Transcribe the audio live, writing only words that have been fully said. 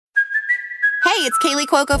it's Kaylee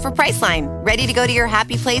Cuoco for Priceline. Ready to go to your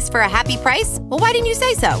happy place for a happy price? Well, why didn't you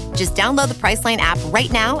say so? Just download the Priceline app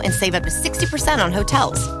right now and save up to 60% on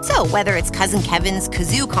hotels. So whether it's Cousin Kevin's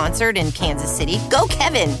Kazoo Concert in Kansas City, go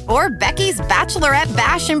Kevin, or Becky's Bachelorette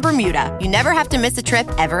Bash in Bermuda, you never have to miss a trip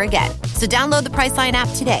ever again. So download the Priceline app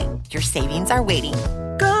today. Your savings are waiting.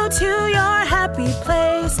 Go to your happy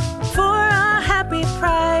place for a happy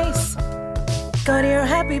price. Go to your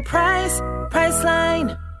happy price,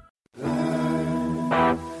 Priceline.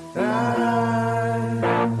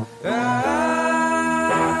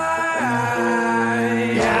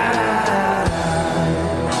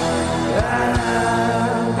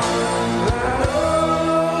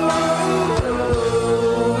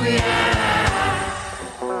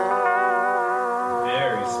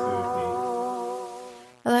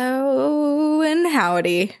 Hello and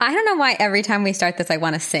howdy. I don't know why every time we start this, I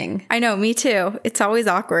want to sing. I know, me too. It's always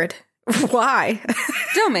awkward. Why?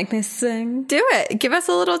 Don't make me sing. Do it. Give us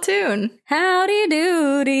a little tune. Howdy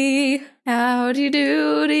doody. Howdy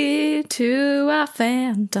doody to our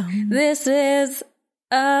phantom. This is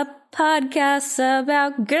a podcast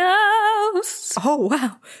about ghosts. Oh,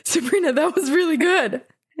 wow. Sabrina, that was really good.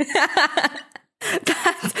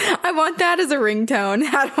 I want that as a ringtone.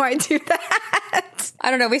 How do I do that? I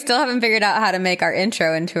don't know. We still haven't figured out how to make our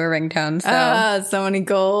intro into a ringtone. So many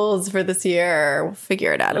goals for this year. We'll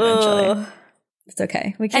figure it out eventually. It's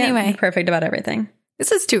okay. We can't be perfect about everything.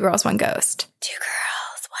 This is Two Girls, One Ghost. Two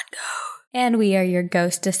girls, one ghost. And we are your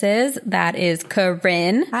ghostesses. That is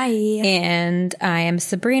Corinne. Hi. And I am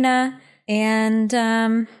Sabrina. And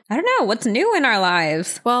I don't know. What's new in our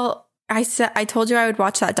lives? Well, I told you I would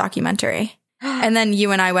watch that documentary. And then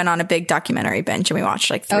you and I went on a big documentary binge and we watched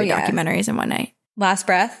like 3 documentaries in one night. Last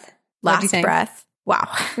Breath. Last Breath. Wow.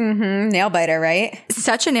 Mm-hmm. Nail biter, right?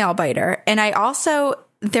 Such a nail biter. And I also,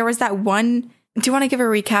 there was that one. Do you want to give a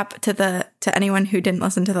recap to anyone who didn't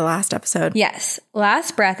listen to the last episode? Yes.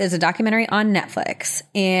 Last Breath is a documentary on Netflix.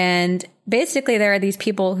 And basically there are these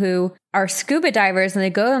people who are scuba divers and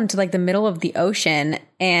they go into like the middle of the ocean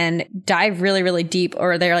and dive really, really deep,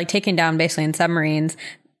 or they're like taken down basically in submarines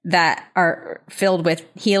that are filled with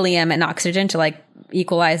helium and oxygen to like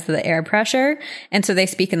equalize the air pressure. And so they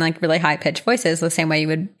speak in like really high pitched voices the same way you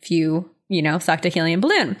would if you sucked a helium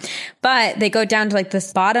balloon. But they go down to like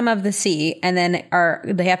this bottom of the sea and then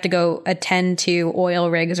they have to go attend to oil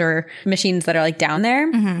rigs or machines that are like down there.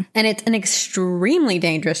 Mm-hmm. And it's an extremely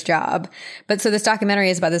dangerous job. But so this documentary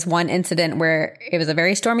is about this one incident where it was a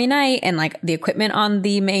very stormy night and like the equipment on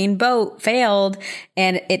the main boat failed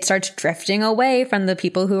and it starts drifting away from the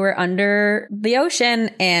people who are under the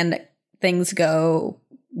ocean and things go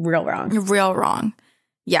real wrong. Real wrong.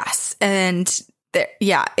 Yes. And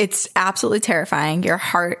it's absolutely terrifying. Your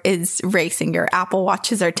heart is racing. Your Apple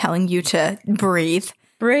Watches are telling you to breathe.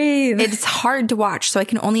 Breathe. It's hard to watch. So I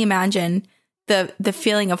can only imagine the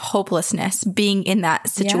feeling of hopelessness being in that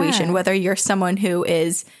situation, whether you're someone who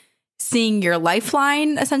is seeing your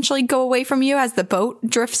lifeline essentially go away from you as the boat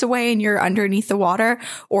drifts away and you're underneath the water,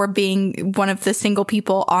 or being one of the single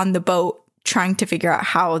people on the boat trying to figure out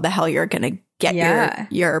how the hell you're going to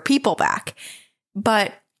get your people back.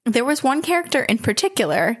 But there was one character in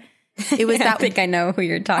particular. It was that I think I know who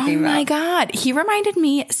you're talking about. Oh my God. He reminded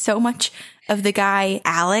me so much of the guy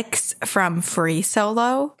Alex from Free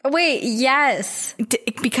Solo. Wait, yes.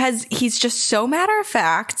 Because he's just so matter of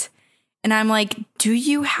fact. And I'm like, do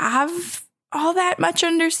you have all that much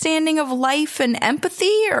understanding of life and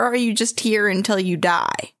empathy, or are you just here until you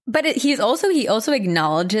die? But he also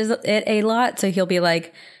acknowledges it a lot. So he'll be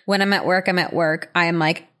like, when I'm at work, I am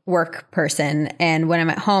like work person, and when I'm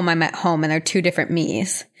at home, and they're two different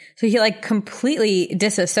me's. So he like completely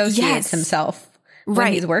disassociates himself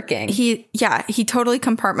when he's working. He totally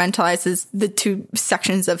compartmentalizes the two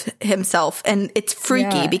sections of himself, and it's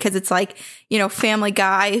freaky because it's like, Family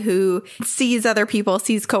Guy who sees other people,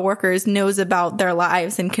 sees coworkers, knows about their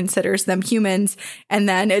lives and considers them humans, and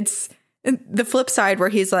then it's the flip side where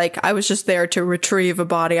he's like, I was just there to retrieve a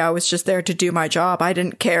body. I was just there to do my job. I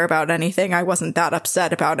didn't care about anything. I wasn't that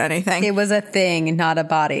upset about anything. It was a thing, not a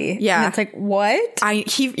body. Yeah. And it's like, what?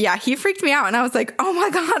 He freaked me out. And I was like, oh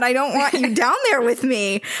my God, I don't want you down there with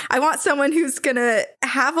me. I want someone who's going to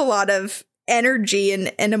have a lot of energy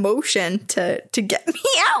and emotion to get me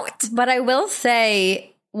out. But I will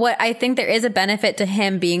say, what I think there is a benefit to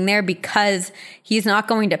him being there because he's not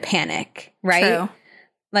going to panic, right? True.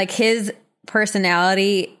 Like his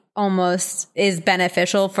personality almost is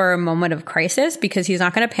beneficial for a moment of crisis because he's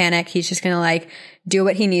not going to panic. He's just going to like do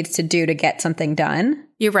what he needs to do to get something done.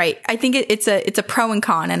 You're right. I think it's a pro and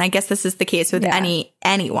con. And I guess this is the case with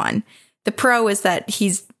anyone. The pro is that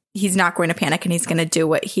he's he's not going to panic and he's going to do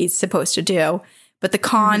what he's supposed to do. But the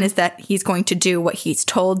con is that he's going to do what he's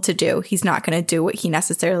told to do. He's not going to do what he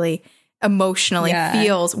necessarily emotionally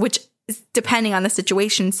feels, which is, depending on the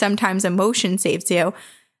situation, sometimes emotion saves you.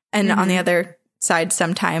 And on the other side,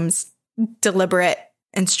 sometimes deliberate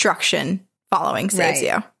instruction following saves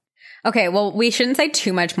you. Okay, well, we shouldn't say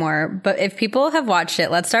too much more, but if people have watched it,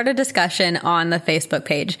 let's start a discussion on the Facebook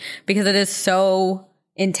page because it is so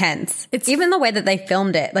intense. It's even the way that they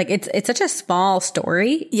filmed it. Like it's such a small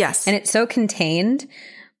story. Yes. And it's so contained,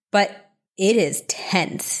 but it is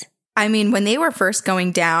tense. I mean, when they were first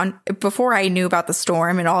going down, before I knew about the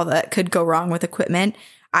storm and all that could go wrong with equipment,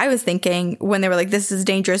 I was thinking when they were like, this is a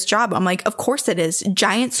dangerous job. I'm like, of course it is.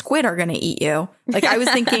 Giant squid are going to eat you. Like I was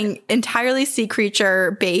thinking entirely sea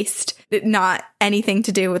creature based, not anything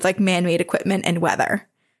to do with like man-made equipment and weather.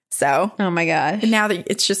 So, oh my gosh. Now that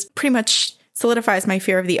it's just pretty much solidifies my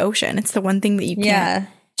fear of the ocean. It's the one thing that you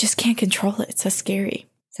just can't control it. It's so scary.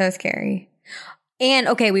 So scary. And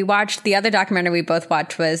okay, we watched the other documentary we both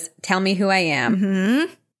watched was Tell Me Who I Am.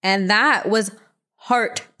 Mm-hmm. And that was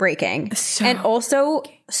heartbreaking. And also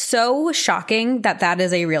so shocking that that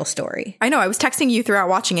is a real story. I know. I was texting you throughout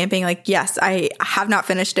watching it being like, yes, I have not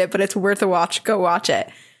finished it, but it's worth a watch. Go watch it.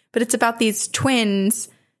 But it's about these twins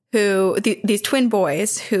who, these twin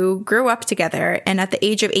boys who grew up together. And at the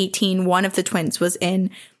age of 18, one of the twins was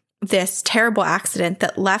in this terrible accident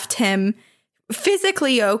that left him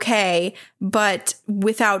physically okay, but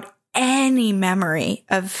without any memory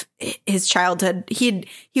of his childhood. He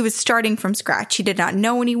was starting from scratch. He did not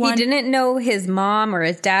know anyone. He didn't know his mom or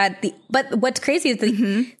his dad. But what's crazy is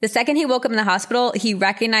the second he woke up in the hospital, he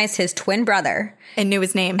recognized his twin brother. And knew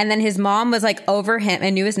his name. And then his mom was like over him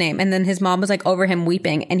and knew his name. And then his mom was like over him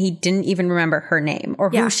weeping. And he didn't even remember her name or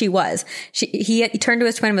who she was. He turned to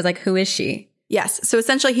his twin and was like, who is she? Yes. So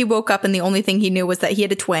essentially he woke up and the only thing he knew was that he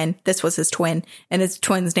had a twin. This was his twin and his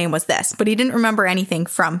twin's name was this. But he didn't remember anything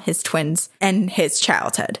from his twins and his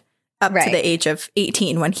childhood up to the age of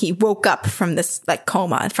 18 when he woke up from this like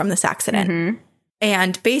coma from this accident. Mm-hmm.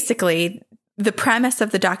 And basically the premise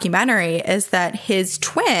of the documentary is that his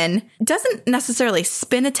twin doesn't necessarily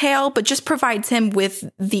spin a tale, but just provides him with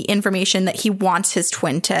the information that he wants his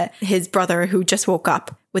twin to, his brother who just woke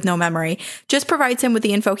up with no memory, just provides him with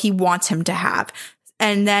the info he wants him to have.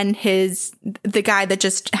 And then the guy that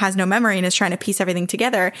just has no memory and is trying to piece everything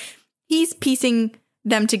together, he's piecing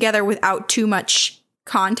them together without too much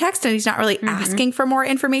context and he's not really asking for more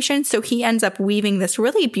information. So he ends up weaving this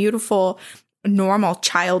really beautiful normal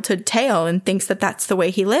childhood tale and thinks that that's the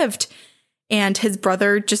way he lived. And his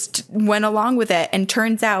brother just went along with it. And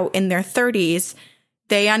turns out in their 30s,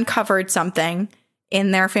 they uncovered something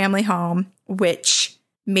in their family home, which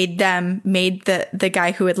made the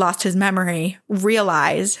guy who had lost his memory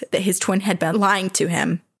realize that his twin had been lying to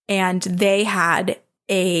him. And they had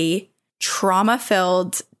a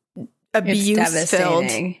trauma-filled,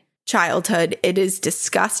 abuse-filled childhood. It is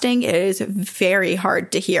disgusting. It is very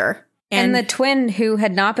hard to hear. And the twin who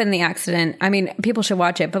had not been in the accident, I mean, people should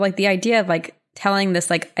watch it, but like the idea of like telling this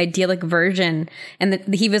like idyllic version and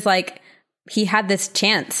that he was like, he had this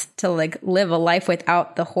chance to like live a life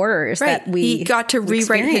without the horrors that he got to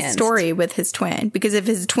rewrite his story with his twin because if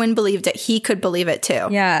his twin believed it, he could believe it too.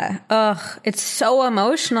 Yeah. Ugh. It's so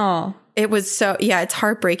emotional. It was so, it's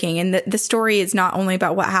heartbreaking. And the story is not only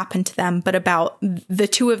about what happened to them, but about the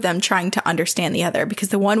two of them trying to understand the other. Because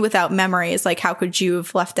the one without memory is like, how could you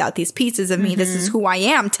have left out these pieces of me? This is who I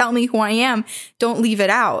am. Tell me who I am. Don't leave it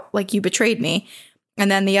out. Like you betrayed me.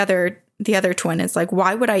 And then the other twin is like,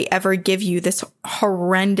 why would I ever give you this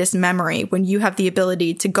horrendous memory when you have the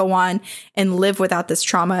ability to go on and live without this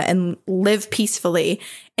trauma and live peacefully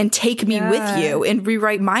and take me with you and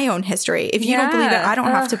rewrite my own history? If you don't believe it, I don't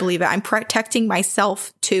have to believe it. I'm protecting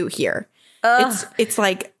myself too here. It's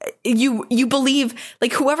like you believe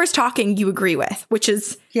like whoever's talking you agree with, which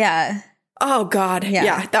is oh God.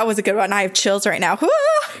 Yeah, that was a good one. I have chills right now.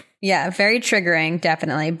 Yeah, very triggering,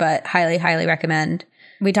 definitely, but highly, highly recommend.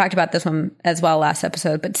 We talked about this one as well last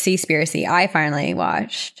episode, but Seaspiracy, I finally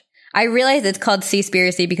watched. I realized it's called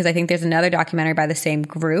Seaspiracy because I think there's another documentary by the same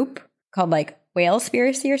group called like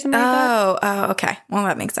Whale-spiracy or something like that. Oh, okay. Well,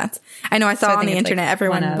 that makes sense. I know I saw on the internet like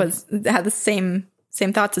everyone had the same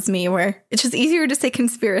thoughts as me where it's just easier to say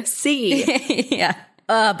conspiracy. Yeah.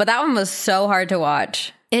 But that one was so hard to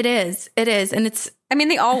watch. It is. And it's... I mean,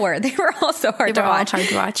 they all were. They were all so hard to watch. Hard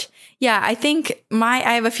to watch. Yeah, I think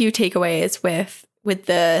I have a few takeaways with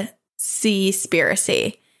the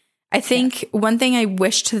Seaspiracy. I think one thing I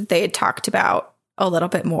wished that they had talked about a little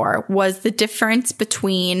bit more was the difference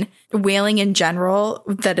between whaling in general,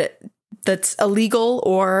 that that's illegal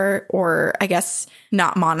or I guess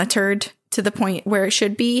not monitored to the point where it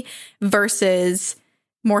should be, versus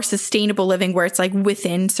more sustainable living where it's like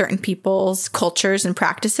within certain people's cultures and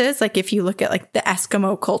practices. Like if you look at like the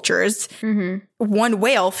Eskimo cultures, one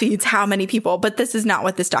whale feeds how many people? But this is not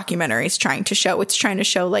what this documentary is trying to show. It's trying to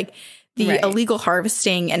show like the illegal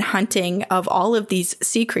harvesting and hunting of all of these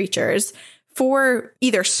sea creatures for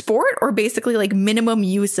either sport or basically like minimum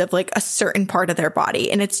use of like a certain part of their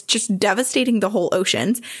body. And it's just devastating the whole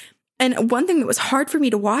oceans. And one thing that was hard for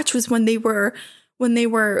me to watch was when they were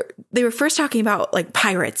first talking about like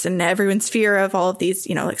pirates and everyone's fear of all of these,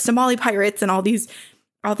 you know, like Somali pirates and all these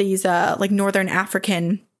like Northern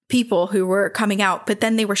African people who were coming out. But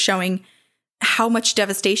then they were showing how much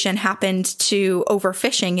devastation happened to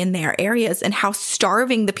overfishing in their areas and how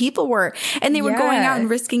starving the people were. And they were going out and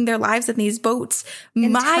risking their lives in these boats,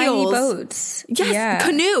 in miles. Tiny boats. Yes,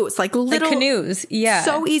 canoes, like little canoes. Yeah.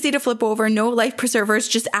 So easy to flip over, no life preservers,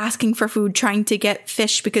 just asking for food, trying to get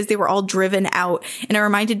fish because they were all driven out. And it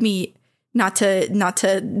reminded me, not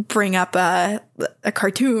to bring up a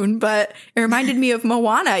cartoon, but it reminded me of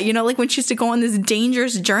Moana, you know, like when she used to go on this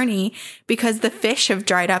dangerous journey because the fish have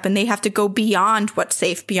dried up and they have to go beyond what's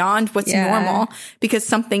safe, beyond what's normal, because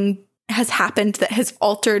something has happened that has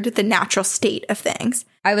altered the natural state of things.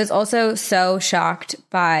 I was also so shocked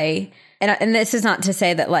by, and this is not to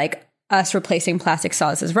say that like us replacing plastic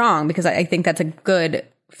straws is wrong, because I think that's a good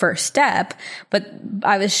first step, but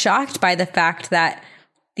I was shocked by the fact that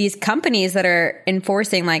these companies that are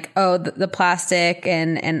enforcing like, oh, the plastic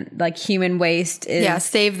and like human waste is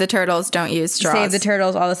save the turtles, don't use straws. Save the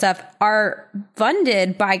turtles, all the stuff are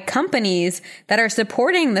funded by companies that are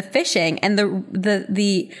supporting the fishing, and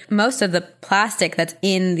the most of the plastic that's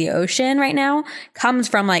in the ocean right now comes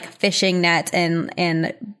from like fishing net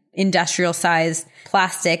and industrial sized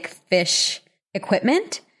plastic fish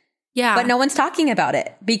equipment. Yeah. But no one's talking about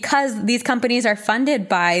it because these companies are funded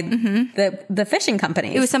by the fishing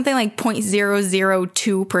companies. It was something like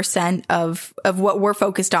 0.002% of what we're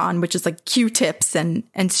focused on, which is like Q-tips and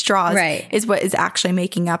straws, is what is actually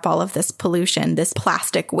making up all of this pollution, this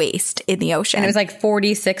plastic waste in the ocean. And it was like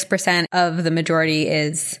 46% of the majority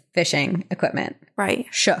is fishing equipment. Right.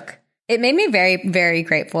 Shook. It made me very, very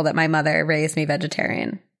grateful that my mother raised me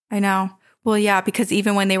vegetarian. I know. Well, yeah, because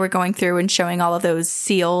even when they were going through and showing all of those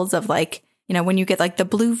seals of like, you know, when you get like the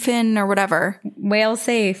bluefin or whatever. Whale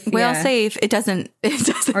safe. It doesn't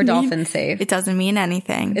or dolphin safe. It doesn't mean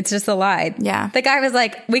anything. It's just a lie. Yeah. The guy was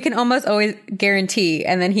like, we can almost always guarantee.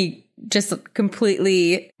 And then he just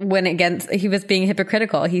completely went against, he was being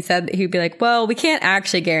hypocritical. He said he'd be like, well, we can't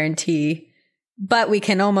actually guarantee, but we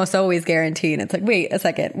can almost always guarantee. And it's like, wait a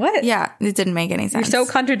second. What? Yeah. It didn't make any sense. You're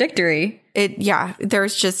so contradictory.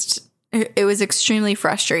 There's just, it was extremely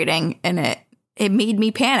frustrating, and it made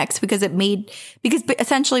me panic because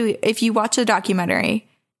essentially if you watch the documentary,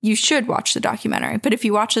 you should watch the documentary. But if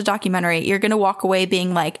you watch the documentary, you're going to walk away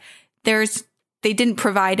being like, they didn't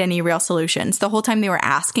provide any real solutions. The whole time they were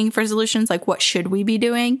asking for solutions, like what should we be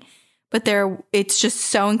doing? But it's just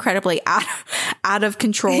so incredibly out of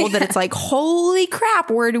control that it's like, holy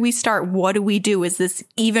crap, where do we start? What do we do? Is this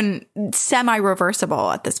even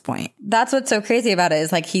semi-reversible at this point? That's what's so crazy about it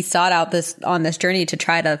is like he sought out on this journey to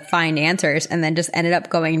try to find answers and then just ended up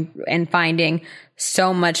going and finding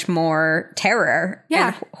so much more terror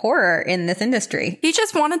and horror in this industry. He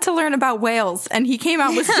just wanted to learn about whales and he came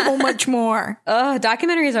out with so much more.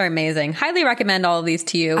 Documentaries are amazing. Highly recommend all of these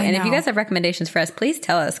to you. And if you guys have recommendations for us, please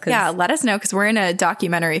tell us. Yeah, let us know because we're in a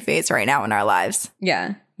documentary phase right now in our lives.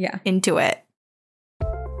 Yeah. Into it.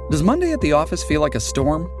 Does Monday at the office feel like a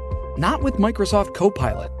storm? Not with Microsoft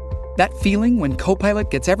Copilot. That feeling when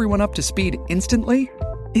Copilot gets everyone up to speed instantly?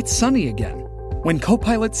 It's sunny again. When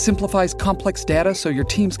Copilot simplifies complex data so your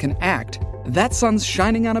teams can act, that sun's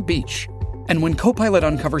shining on a beach. And when Copilot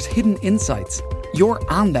uncovers hidden insights, you're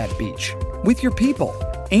on that beach with your people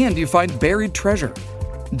and you find buried treasure.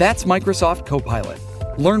 That's Microsoft Copilot.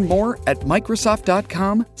 Learn more at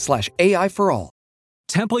Microsoft.com/AI for all.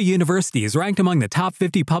 Temple University is ranked among the top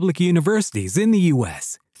 50 public universities in the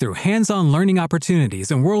U.S. Through hands-on learning opportunities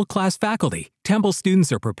and world-class faculty, Temple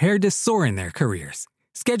students are prepared to soar in their careers.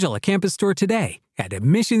 Schedule a campus tour today at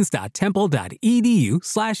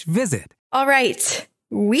admissions.temple.edu/visit. All right.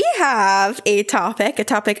 We have a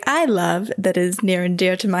topic I love that is near and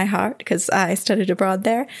dear to my heart because I studied abroad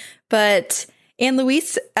there. But Anne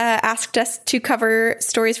Louise asked us to cover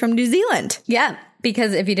stories from New Zealand. Yeah,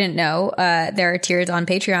 because if you didn't know, there are tiers on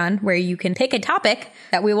Patreon where you can pick a topic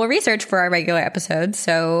that we will research for our regular episodes.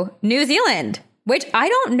 So New Zealand, which I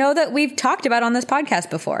don't know that we've talked about on this podcast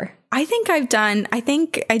before. I think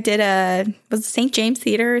I did was St. James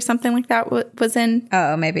Theatre or something like that was in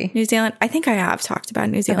maybe New Zealand. I think I have talked about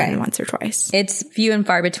New Zealand once or twice. It's few and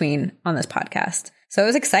far between on this podcast. So it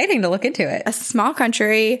was exciting to look into it. A small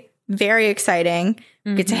country, very exciting.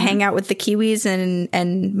 Get to hang out with the Kiwis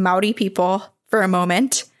and Maori people for a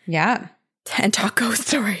moment. Yeah. And talk ghost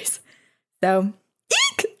stories. So,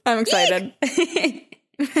 eek! I'm excited.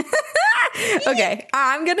 Okay,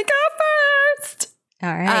 I'm going to go first. All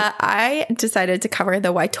right. I decided to cover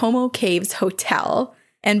the Waitomo Caves Hotel.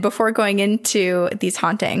 And before going into these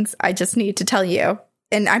hauntings, I just need to tell you,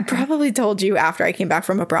 and I probably told you after I came back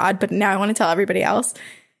from abroad, but now I want to tell everybody else.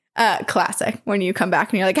 Classic. When you come back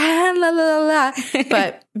and you're like, la, la, la, la.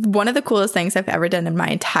 But one of the coolest things I've ever done in my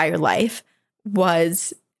entire life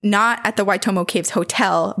was not at the Waitomo Caves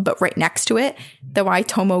Hotel, but right next to it. The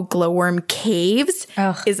Waitomo Glowworm Caves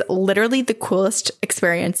is literally the coolest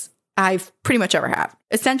experience I've pretty much ever had.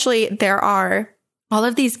 Essentially, there are all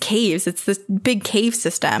of these caves. It's this big cave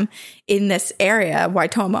system in this area,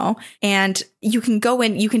 Waitomo, and you can go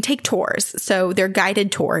in, you can take tours. So they're guided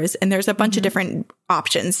tours, and there's a bunch of different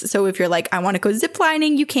options. So if you're like, I want to go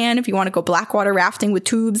ziplining, you can. If you want to go blackwater rafting with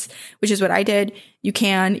tubes, which is what I did, you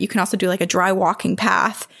can. You can also do like a dry walking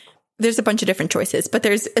path. There's a bunch of different choices, but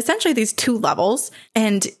there's essentially these 2 levels,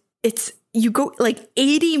 and you go like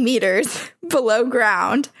 80 meters below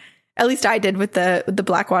ground. At least I did with the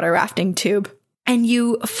blackwater rafting tube. And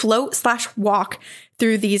you float/walk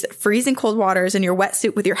through these freezing cold waters in your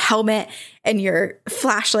wetsuit with your helmet and your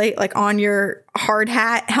flashlight like on your hard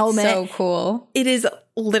hat helmet. So cool. It is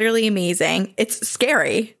literally amazing. It's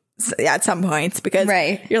scary at some points because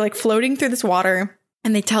you're like floating through this water,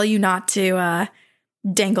 and they tell you not to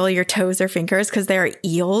dangle your toes or fingers because there are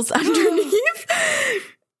eels underneath.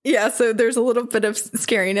 Yeah, so there's a little bit of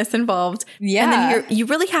scariness involved. Yeah. And then you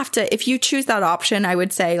really have to, if you choose that option, I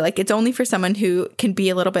would say like it's only for someone who can be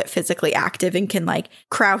a little bit physically active and can like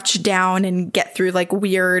crouch down and get through like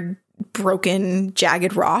weird, broken,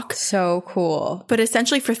 jagged rock. So cool. But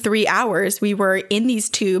essentially for 3 hours, we were in these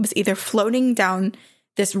tubes, either floating down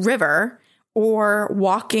this river or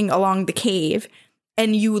walking along the cave.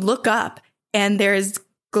 And you look up and there's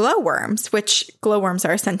glowworms, which glowworms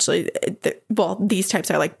are essentially, these types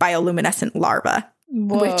are like bioluminescent larvae.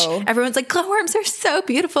 Whoa. Which everyone's like, glowworms are so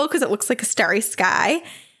beautiful because it looks like a starry sky.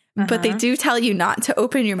 But they do tell you not to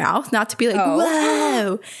open your mouth, not to be like,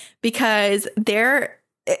 whoa, because they're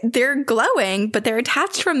glowing, but they're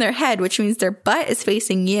attached from their head, which means their butt is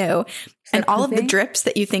facing you. And all of the drips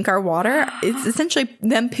that you think are water is essentially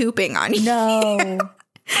them pooping on you. No.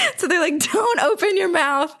 So they're like, don't open your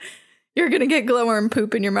mouth. You're going to get glowworm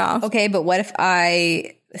poop in your mouth. Okay, but what if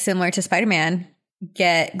I, similar to Spider-Man,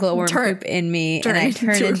 get glowworm poop in me and I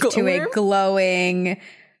turn into a glowing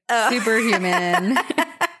superhuman?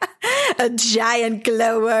 A giant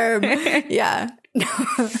glowworm. Yeah.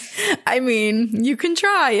 I mean, you can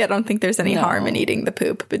try. I don't think there's any harm in eating the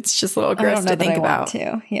poop. It's just a little gross to think about.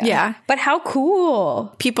 Yeah. But how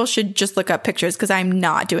cool. People should just look up pictures because I'm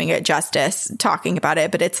not doing it justice talking about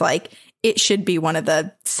it, but it's like, it should be one of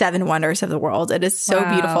the 7 wonders of the world. It is so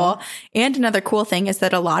beautiful. And another cool thing is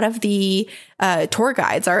that a lot of the tour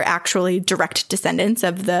guides are actually direct descendants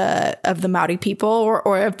of the Maori people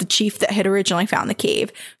or of the chief that had originally found the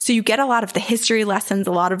cave. So you get a lot of the history lessons,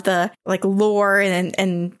 a lot of the like lore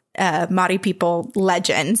and Maori people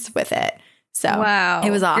legends with it. So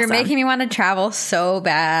it was awesome. You're making me want to travel so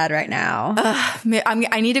bad right now.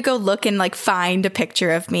 I need to go look and like find a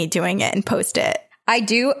picture of me doing it and post it. I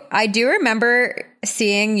do remember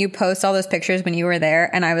seeing you post all those pictures when you were there,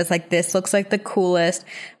 and I was like, this looks like the coolest,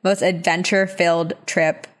 most adventure-filled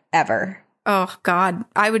trip ever. Oh, God.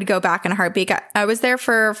 I would go back in a heartbeat. I was there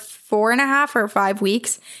for 4.5 or 5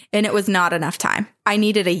 weeks, and it was not enough time. I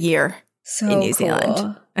needed a year in New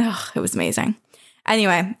Zealand. It was amazing.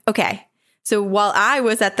 Anyway, okay. So while I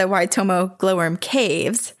was at the Waitomo Glowworm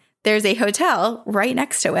Caves, there's a hotel right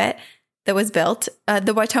next to it that was built,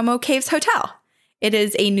 the Waitomo Caves Hotel. It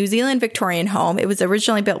is a New Zealand Victorian home. It was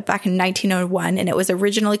originally built back in 1901, and it was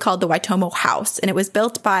originally called the Waitomo House. And it was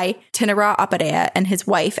built by Tinara Aparea and his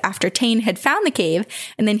wife after Tane had found the cave,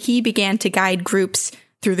 and then he began to guide groups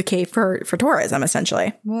through the cave for tourism,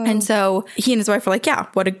 essentially. Whoa. And so he and his wife were like, yeah,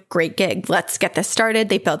 what a great gig. Let's get this started.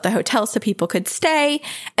 They built the hotel so people could stay.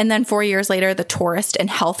 And then 4 years later, the Tourist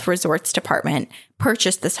and Health Resorts Department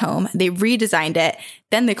purchased this home. They redesigned it.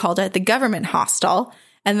 Then they called it the Government Hostel.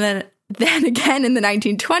 And then again in the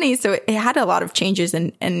 1920s, so it had a lot of changes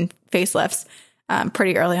and facelifts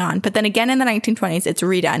pretty early on. But then again in the 1920s, it's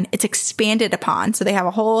redone. It's expanded upon. So they have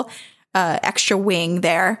a whole extra wing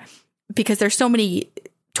there because there's so many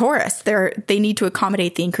tourists. They need to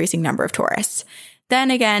accommodate the increasing number of tourists.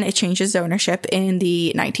 Then again, it changes ownership in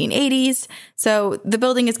the 1980s. So the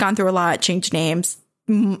building has gone through a lot, changed names,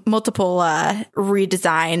 multiple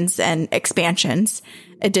redesigns and expansions,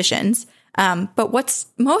 additions. But what's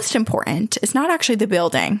most important is not actually the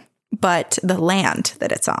building, but the land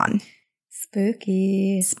that it's on.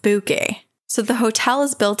 Spooky. So the hotel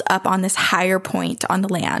is built up on this higher point on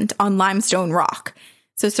the land, on limestone rock.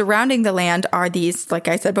 So surrounding the land are these, like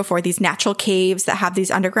I said before, these natural caves that have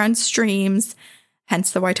these underground streams,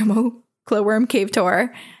 hence the Waitomo glowworm cave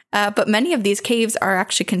tour. But many of these caves are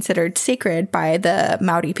actually considered sacred by the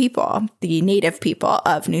Maori people, the native people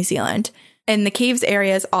of New Zealand. And the caves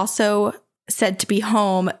area is also said to be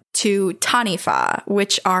home to taniwha,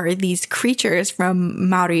 which are these creatures from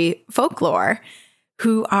Maori folklore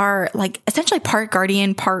who are like essentially part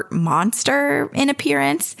guardian, part monster in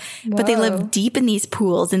appearance. Whoa. But they live deep in these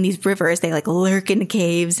pools and these rivers. They like lurk in the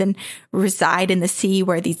caves and reside in the sea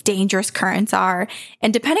where these dangerous currents are.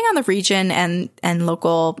 And depending on the region and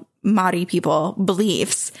local Maori people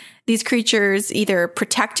beliefs, these creatures either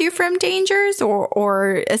protect you from dangers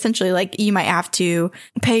or essentially like you might have to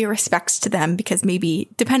pay your respects to them because maybe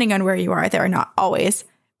depending on where you are, they're not always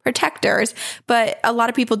protectors. But a lot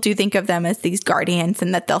of people do think of them as these guardians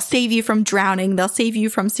and that they'll save you from drowning. They'll save you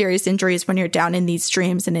from serious injuries when you're down in these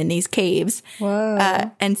streams and in these caves.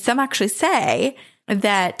 Whoa. And some actually say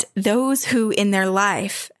that those who in their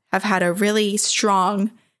life have had a really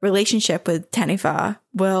strong relationship with taniwha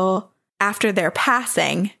will, after their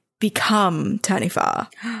passing, become taniwha.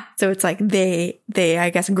 So it's like they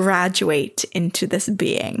I guess graduate into this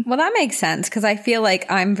being. Well, that makes sense because I feel like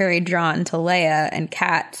I'm very drawn to Leia and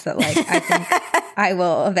cats that like I think I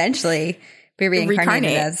will eventually be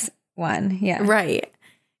reincarnated as one. Yeah. Right.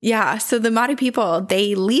 Yeah. So the Maori people,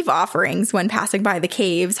 they leave offerings when passing by the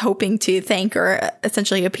caves, hoping to thank or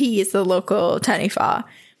essentially appease the local taniwha.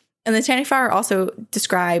 And the taniwha are also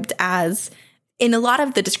described as, in a lot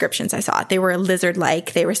of the descriptions I saw, they were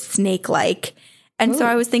lizard-like, they were snake-like. And so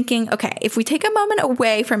I was thinking, okay, if we take a moment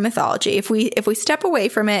away from mythology, if we step away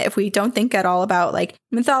from it, if we don't think at all about like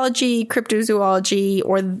mythology, cryptozoology,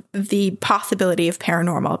 or the possibility of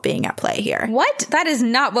paranormal being at play here. What? That is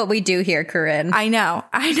not what we do here, Corinne. I know.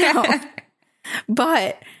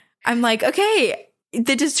 But I'm like, okay,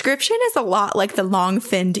 the description is a lot like the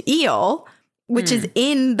long-finned eel, which is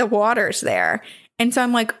in the waters there. And so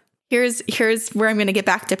I'm like, here's where I'm going to get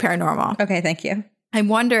back to paranormal. Okay, thank you. I'm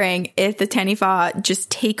wondering if the taniwha just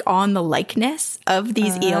take on the likeness of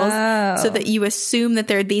these eels so that you assume that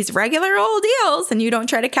they're these regular old eels and you don't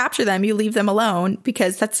try to capture them. You leave them alone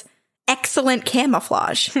because that's excellent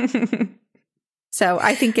camouflage. So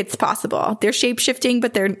I think it's possible. They're shape-shifting,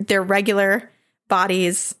 but their regular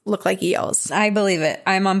bodies look like eels. I believe it.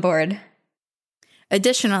 I'm on board.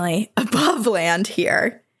 Additionally, above land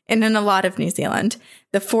here, and in a lot of New Zealand,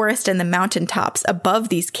 the forest and the mountaintops above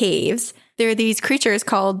these caves, there are these creatures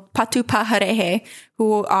called patupaharehe,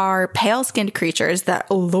 who are pale-skinned creatures that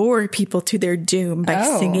lure people to their doom by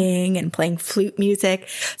singing and playing flute music.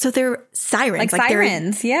 So they're sirens. Like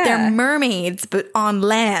sirens, yeah. They're mermaids, but on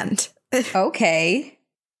land. Okay.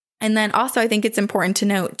 And then also I think it's important to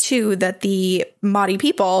note, too, that the Maori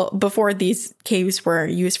people, before these caves were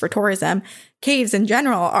used for tourism, caves in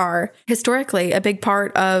general are historically a big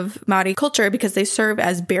part of Maori culture because they serve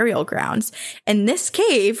as burial grounds. And this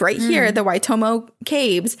cave right here, the Waitomo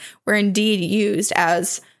caves, were indeed used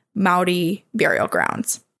as Maori burial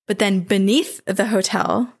grounds. But then beneath the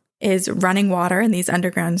hotel is running water in these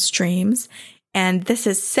underground streams. And this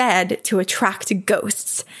is said to attract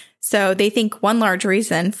ghosts. So they think one large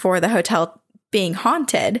reason for the hotel being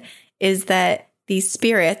haunted is that these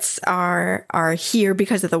spirits are here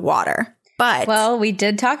because of the water. But well, we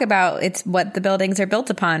did talk about it's what the buildings are built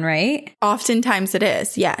upon, right? Oftentimes it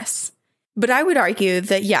is, yes. But I would argue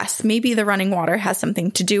that, yes, maybe the running water has something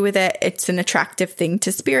to do with it. It's an attractive thing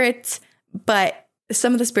to spirits, but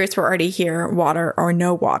some of the spirits were already here, water or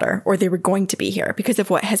no water, or they were going to be here because of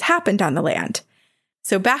what has happened on the land.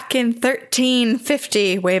 So back in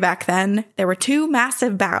 1350, way back then, there were two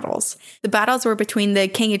massive battles. The battles were between the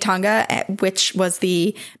Kingitanga, which was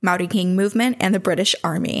the Maori King movement, and the British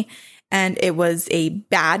Army. And it was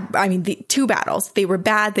the two battles. They were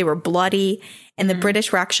bad, they were bloody, and the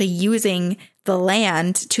British were actually using the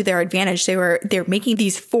land to their advantage. They're making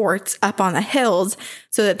these forts up on the hills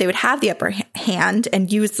so that they would have the upper hand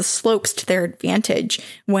and use the slopes to their advantage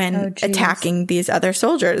when attacking these other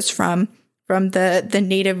soldiers from the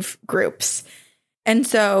native groups. And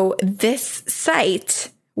so this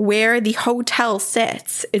site where the hotel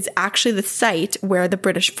sits is actually the site where the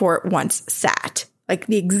British fort once sat. like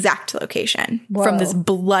the exact location Whoa. from this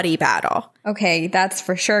bloody battle. Okay, that's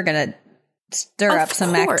for sure going to stir up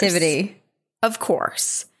some activity. Of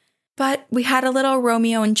course. But we had a little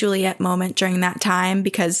Romeo and Juliet moment during that time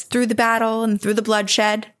because through the battle and through the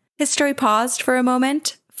bloodshed, history paused for a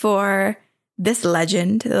moment for this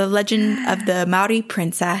legend, the legend of the Maori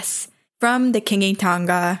princess from the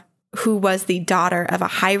Kingi-Tonga, who was the daughter of a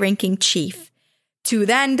high-ranking chief, to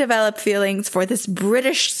then develop feelings for this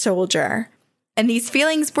British soldier. And these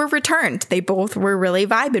feelings were returned. They both were really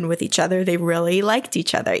vibing with each other. They really liked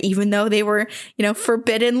each other, even though they were,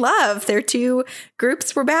 forbidden love. Their two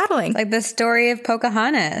groups were battling. Like the story of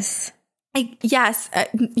Pocahontas. Yes,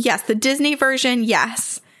 the Disney version,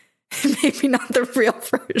 yes. Maybe not the real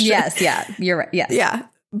version. Yes, yeah, you're right. Yes. Yeah,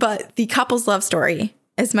 but the couple's love story,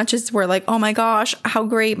 as much as we're like, oh my gosh, how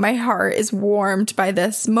great, my heart is warmed by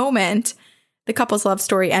this moment, the couple's love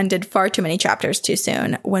story ended far too many chapters too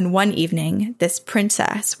soon when one evening this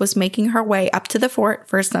princess was making her way up to the fort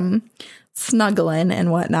for some snuggling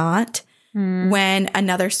and whatnot when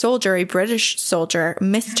another soldier, a British soldier,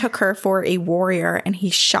 mistook her for a warrior and he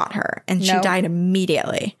shot her and she died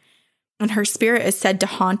immediately. And her spirit is said to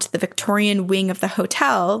haunt the Victorian wing of the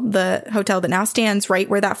hotel that now stands right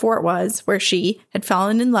where that fort was, where she had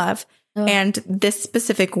fallen in love. Oh. And this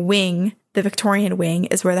specific wing, the Victorian wing,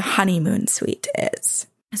 is where the honeymoon suite is.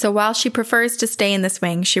 So while she prefers to stay in this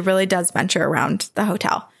wing, she really does venture around the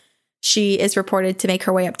hotel. She is reported to make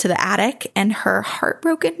her way up to the attic, and her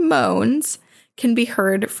heartbroken moans can be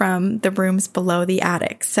heard from the rooms below the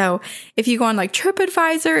attic. So if you go on like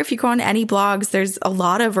TripAdvisor, if you go on any blogs, there's a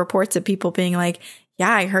lot of reports of people being like,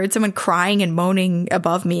 yeah, I heard someone crying and moaning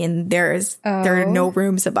above me and there are no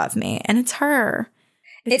rooms above me. And it's her.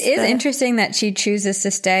 It is interesting that she chooses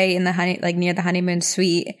to stay in the near the honeymoon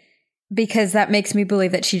suite, because that makes me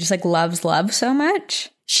believe that she just like loves love so much.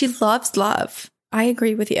 She loves love. I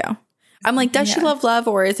agree with you. I'm like, does she love love,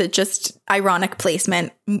 or is it just ironic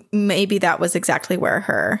placement? Maybe that was exactly where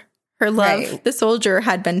her love, the soldier,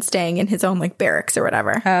 had been staying in his own like barracks or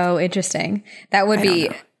whatever. Oh, interesting. That would be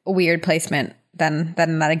a weird placement. Then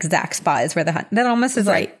that exact spot is where that almost is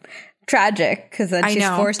like tragic, because then she's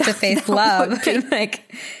forced to face love and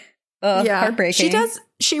like heartbreaking.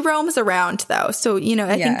 She roams around though, so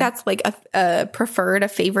I think that's like a preferred, a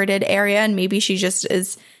favorited area, and maybe she just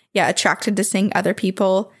is attracted to seeing other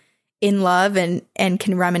people in love and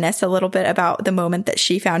can reminisce a little bit about the moment that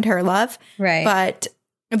she found her love. Right. But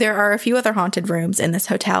there are a few other haunted rooms in this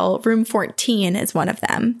hotel. Room 14 is one of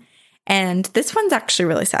them. And this one's actually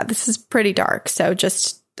really sad. This is pretty dark. So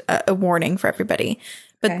just a warning for everybody.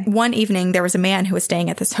 But one evening there was a man who was staying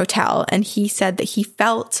at this hotel, and he said that he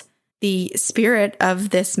felt the spirit of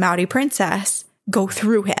this Maori princess go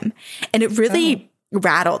through him. And it really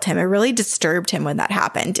rattled him. It really disturbed him when that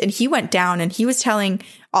happened. And he went down and he was telling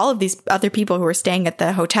all of these other people who were staying at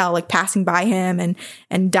the hotel, like passing by him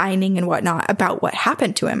and dining and whatnot, about what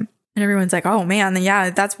happened to him. And everyone's like, oh man, yeah,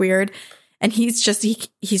 that's weird. And he's just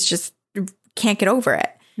can't get over it.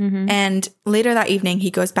 Mm-hmm. And later that evening,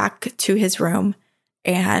 he goes back to his room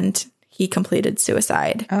and he completed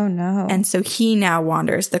suicide. Oh no. And so he now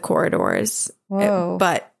wanders the corridors. Whoa.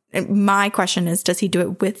 But my question is, does he do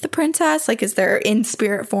it with the princess? Like, is there in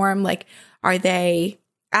spirit form? Like, are they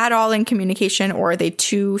at all in communication, or are they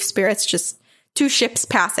two spirits, just two ships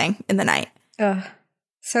passing in the night? Ugh.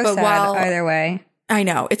 So sad either way. I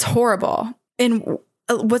know. It's horrible. And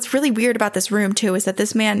what's really weird about this room, too, is that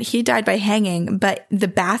this man, he died by hanging, but the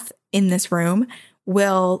bath in this room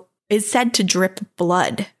is said to drip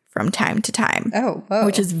blood from time to time. Oh, whoa.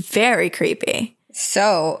 Which is very creepy.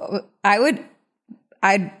 So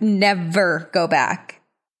I'd never go back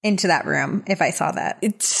into that room if I saw that.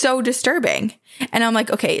 It's so disturbing. And I'm like,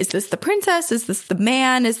 okay, is this the princess? Is this the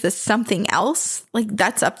man? Is this something else? Like,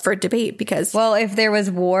 that's up for debate because... Well, if there was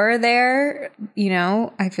war there,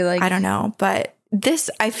 I feel like... I don't know. But this,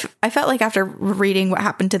 I felt like after reading what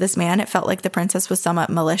happened to this man, it felt like the princess was somewhat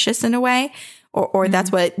malicious in a way. Or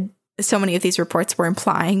that's what so many of these reports were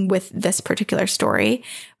implying with this particular story.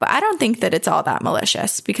 But I don't think that it's all that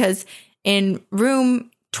malicious, because in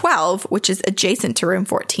room 12, which is adjacent to room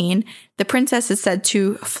 14, the princess is said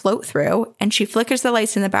to float through, and she flickers the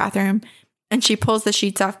lights in the bathroom and she pulls the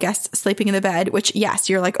sheets off guests sleeping in the bed, which, yes,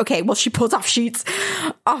 you're like, okay, well, she pulls off sheets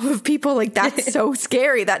off of people. Like, that's so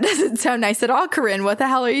scary. That doesn't sound nice at all, Corinne. What the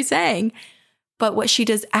hell are you saying? But what she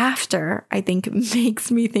does after, I think,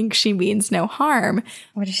 makes me think she means no harm.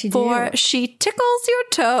 What does she do? For she tickles your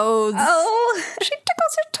toes. Oh. She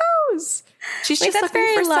tickles your toes. She's just that's looking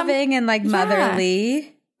very for loving and like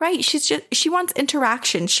motherly. Right. She wants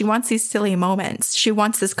interaction. She wants these silly moments. She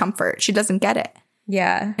wants this comfort. She doesn't get it.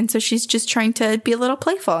 Yeah. And so she's just trying to be a little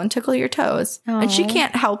playful and tickle your toes. Aww. And she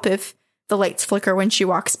can't help if the lights flicker when she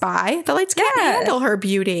walks by. The lights can't handle her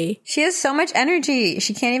beauty. She has so much energy.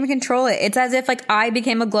 She can't even control it. It's as if like I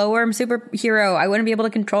became a glowworm superhero. I wouldn't be able to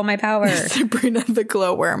control my power. Sabrina the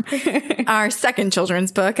Glowworm. Our second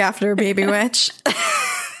children's book after Baby Witch.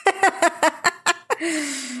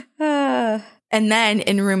 And then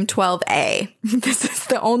in room 12A, this is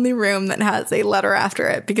the only room that has a letter after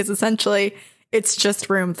it because essentially it's just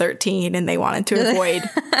room 13 and they wanted to avoid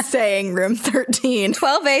saying room 13.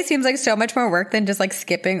 12A seems like so much more work than just like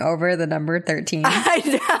skipping over the number 13.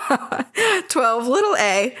 I know. 12 little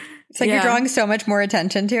a. It's like you're drawing so much more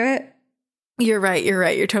attention to it. You're right.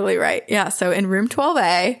 You're totally right. Yeah. So in room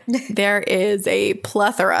 12A, there is a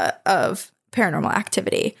plethora of paranormal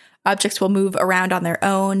activity. Objects will move around on their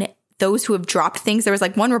own. Those who have dropped things, there was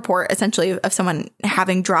like one report essentially of someone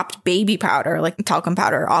having dropped baby powder, like talcum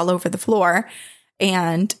powder, all over the floor,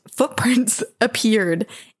 and footprints appeared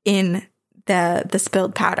in the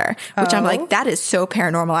spilled powder, which I'm like, that is so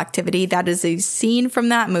paranormal activity. That is a scene from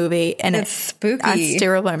that movie, and it's spooky. I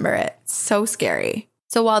still remember it. So scary.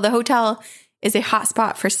 So while the hotel is a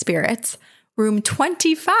hotspot for spirits, room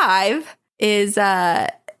 25 is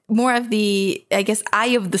more of the, I guess, eye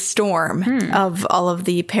of the storm of all of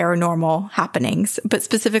the paranormal happenings, but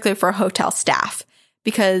specifically for hotel staff,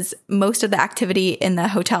 because most of the activity in the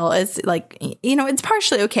hotel is like, you know, it's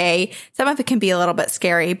partially okay. Some of it can be a little bit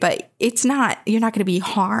scary, but it's not, you're not going to be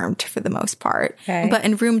harmed for the most part. Okay. But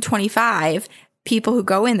in room 25, people who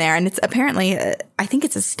go in there, and it's apparently, I think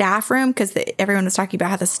it's a staff room because everyone was talking about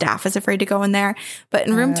how the staff is afraid to go in there. But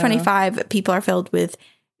in room 25, people are filled with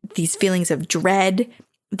these feelings of dread.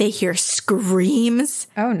 They hear screams.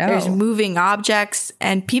 Oh, no. There's moving objects.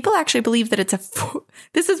 And people actually believe that it's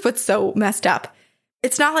this is what's so messed up.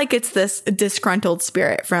 It's not like it's this disgruntled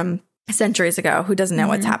spirit from centuries ago who doesn't know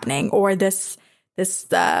what's happening, or this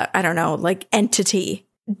I don't know, like entity.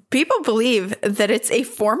 People believe that it's a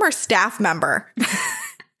former staff member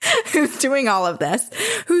who's doing all of this,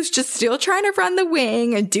 who's just still trying to run the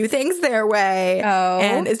wing and do things their way. Oh.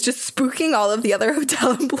 And it's just spooking all of the other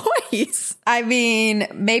hotel employees. I mean,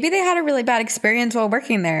 maybe they had a really bad experience while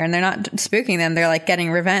working there and they're not spooking them. They're like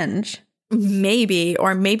getting revenge. Maybe,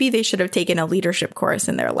 or maybe they should have taken a leadership course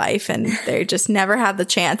in their life and they just never had the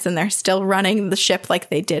chance and they're still running the ship like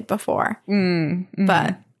they did before.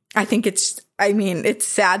 But I think it's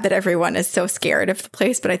sad that everyone is so scared of the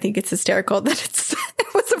place, but I think it's hysterical that it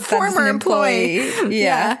was a former employee.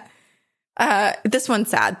 Yeah. This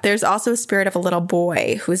one's sad. There's also a spirit of a little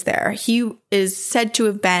boy who's there. He is said to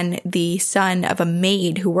have been the son of a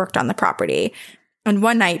maid who worked on the property. And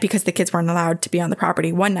one night, because the kids weren't allowed to be on the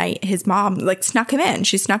property, one night his mom like snuck him in.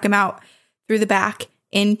 She snuck him out through the back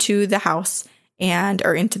into the house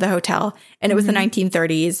or into the hotel. And it was the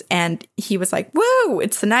 1930s. And he was like, woo,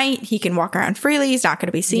 it's the night. He can walk around freely. He's not going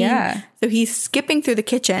to be seen. Yeah. So he's skipping through the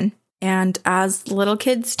kitchen. And as little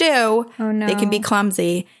kids do, they can be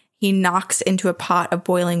clumsy. He knocks into a pot of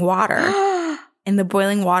boiling water. And the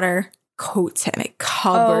boiling water coats him. It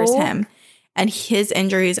covers him. And his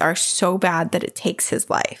injuries are so bad that it takes his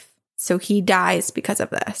life. So he dies because of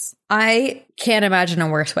this. I can't imagine a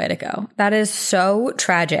worse way to go. That is so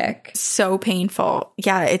tragic. So painful.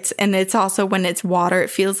 Yeah, it's also when it's water, it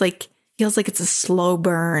feels like it's a slow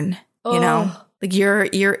burn, you know? Like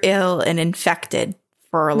you're ill and infected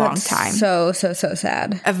for a long time. So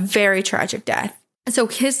sad. A very tragic death. So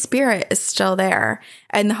his spirit is still there.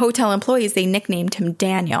 And the hotel employees, they nicknamed him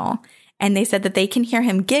Daniel. And they said that they can hear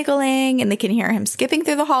him giggling and they can hear him skipping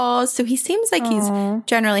through the halls. So he seems like he's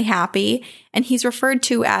generally happy. And he's referred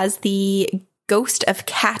to as the ghost of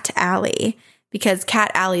Cat Alley, because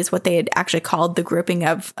Cat Alley is what they had actually called the grouping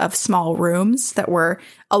of small rooms that were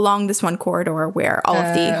along this one corridor where all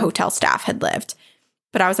of the hotel staff had lived.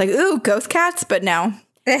 But I was like, ooh, ghost cats. But no,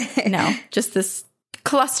 just this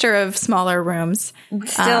cluster of smaller rooms.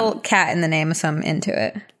 Still cat in the name, so I'm into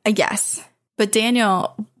it. Yes. But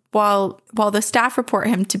Daniel, while the staff report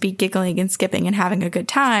him to be giggling and skipping and having a good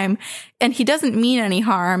time, and he doesn't mean any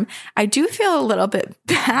harm, I do feel a little bit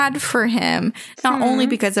bad for him, not only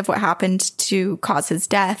because of what happened to cause his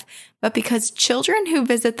death, but because children who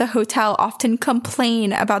visit the hotel often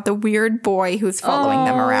complain about the weird boy who's following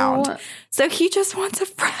them around. So he just wants a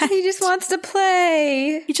friend. He just wants to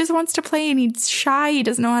play. He just wants to play, and he's shy. He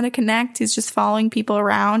doesn't know how to connect. He's just following people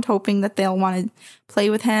around, hoping that they'll want to play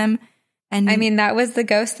with him. And I mean, that was the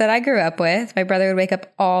ghost that I grew up with. My brother would wake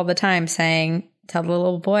up all the time saying, tell the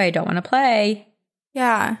little boy I don't want to play.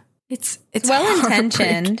 Yeah. It's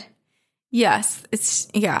well-intentioned. Yes.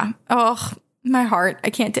 Yeah. Oh, My heart.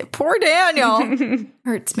 I can't do poor Daniel.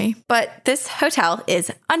 Hurts me. But this hotel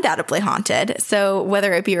is undoubtedly haunted. So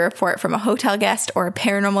whether it be a report from a hotel guest or a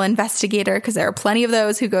paranormal investigator, because there are plenty of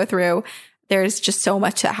those who go through, there's just so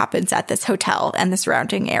much that happens at this hotel and the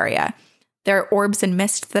surrounding area. There are orbs and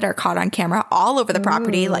mist that are caught on camera all over the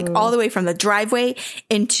property, like all the way from the driveway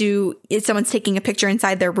into if someone's taking a picture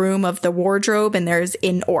inside their room of the wardrobe and there's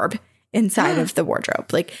an orb inside of the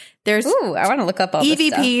wardrobe. Like there's I want to look up all this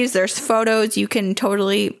EVPs, stuff. there's photos. You can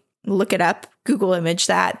totally look it up, Google image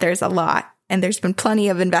that. There's a lot. And there's been plenty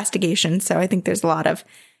of investigations. So I think there's a lot of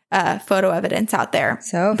photo evidence out there.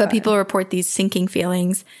 But people report these sinking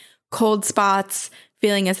feelings, cold spots,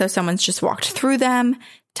 feeling as though someone's just walked through them.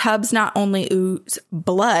 Tubs not only ooze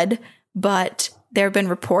blood, but there have been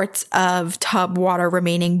reports of tub water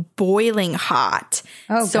remaining boiling hot.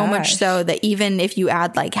 Oh, so much so that even if you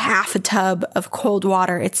add like half a tub of cold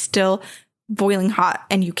water, it's still boiling hot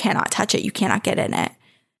and you cannot touch it. You cannot get in it.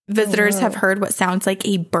 Visitors have heard what sounds like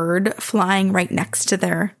a bird flying right next to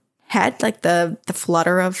their head, like the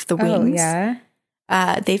flutter of the wings. Oh,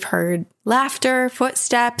 yeah. They've heard laughter,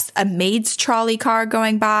 footsteps, a maid's trolley car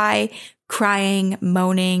going by, crying,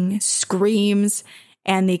 moaning, screams,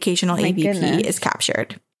 and the occasional EVP is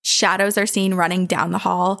captured. Shadows are seen running down the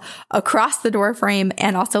hall, across the door frame,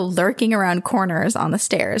 and also lurking around corners on the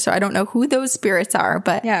stairs. So I don't know who those spirits are,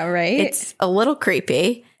 but yeah, right. It's a little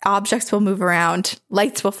creepy. Objects will move around,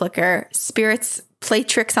 lights will flicker, spirits play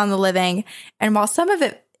tricks on the living, and while some of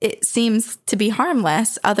it seems to be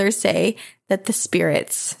harmless, others say that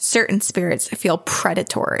certain spirits feel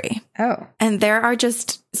predatory. Oh. And there are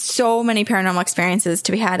just so many paranormal experiences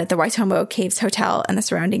to be had at the Waitomo Caves Hotel and the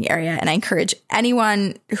surrounding area. And I encourage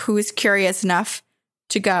anyone who is curious enough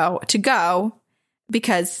to go,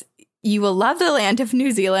 because you will love the land of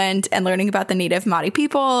New Zealand and learning about the native Māori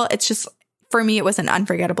people. It's just, for me, it was an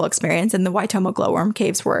unforgettable experience. And the Waitomo Glowworm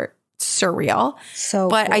Caves were surreal.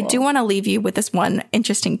 But cool. I do want to leave you with this one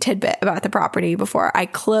interesting tidbit about the property before I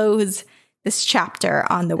close this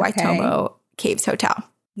chapter on the Waitomo Caves Hotel.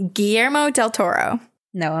 Guillermo del Toro.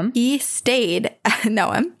 Know him. He stayed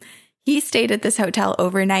at this hotel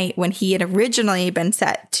overnight when he had originally been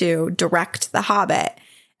set to direct The Hobbit.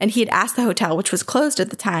 And he had asked the hotel, which was closed at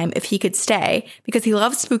the time, if he could stay because he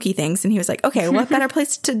loves spooky things. And he was like, okay, what better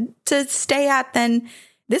place to stay at than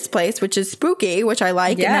this place, which is spooky, which I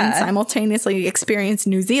like, and then simultaneously experience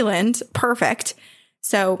New Zealand. Perfect.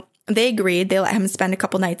 So they agreed. They let him spend a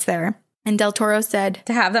couple nights there. And Del Toro said,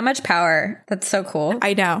 to have that much power, that's so cool.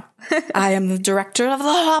 I know. I am the director of The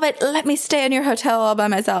Hobbit. Let me stay in your hotel all by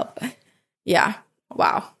myself. Yeah.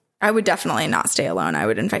 Wow. I would definitely not stay alone. I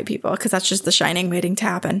would invite people because that's just The Shining waiting to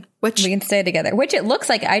happen. Which we can stay together. Which it looks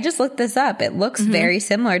like. I just looked this up. It looks very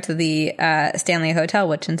similar to the Stanley Hotel,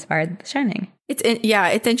 which inspired The Shining.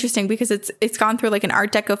 It's interesting because it's gone through like an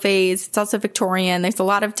Art Deco phase. It's also Victorian. There's a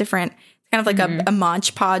lot of different, kind of like a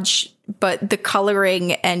Mod Podge, but the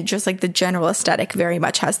coloring and just like the general aesthetic very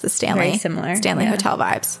much has the Stanley Hotel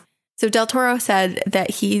vibes. So Del Toro said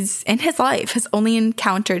that he's in his life has only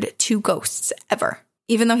encountered 2 ghosts ever.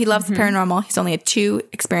 Even though he loves the paranormal, he's only had 2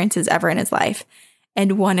 experiences ever in his life.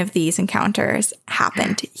 And one of these encounters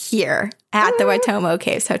happened here at the Waitomo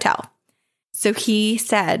Caves Hotel. So he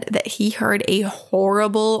said that he heard a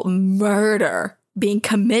horrible murder being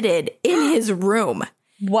committed in his room.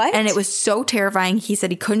 What? And it was so terrifying. He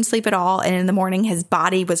said he couldn't sleep at all. And in the morning, his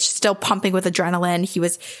body was still pumping with adrenaline. He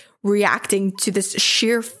was reacting to this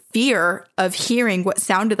sheer fear of hearing what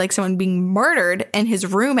sounded like someone being murdered in his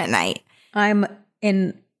room at night. I'm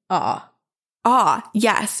in awe.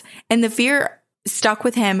 Yes. And the fear stuck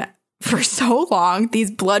with him for so long.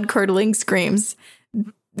 These blood-curdling screams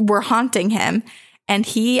were haunting him. And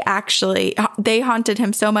they haunted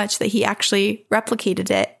him so much that he actually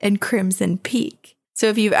replicated it in Crimson Peak. So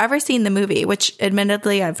if you've ever seen the movie, which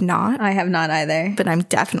admittedly I've not. I have not either. But I'm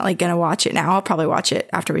definitely going to watch it now. I'll probably watch it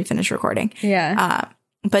after we finish recording. Yeah.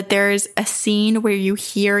 But there's a scene where you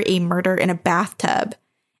hear a murder in a bathtub.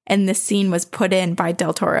 And the scene was put in by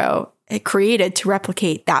Del Toro, created to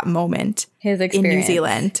replicate that moment in New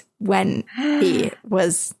Zealand when he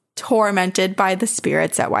was tormented by the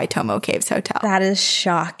spirits at Waitomo Caves Hotel. That is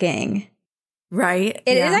shocking. Right?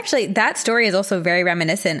 It is actually, that story is also very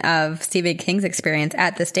reminiscent of Stephen King's experience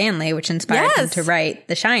at the Stanley, which inspired him to write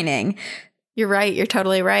The Shining. You're right. You're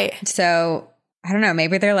totally right. So, I don't know,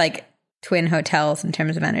 maybe they're like twin hotels in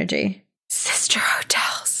terms of energy. Sister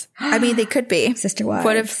hotels. I mean, they could be. Sister wives.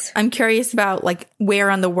 What if, I'm curious about like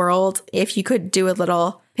where on the world, if you could do a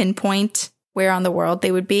little pinpoint where on the world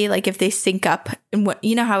they would be, like if they sync up, and what,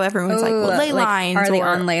 you know how everyone's like, well, ley lines, are they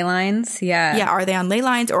on ley lines? Yeah, are they on ley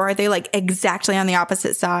lines, or are they like exactly on the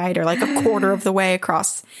opposite side, or like a quarter of the way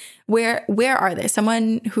across? Where are they?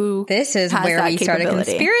 Someone who this is where we start a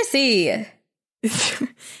conspiracy.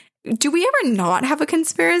 Do we ever not have a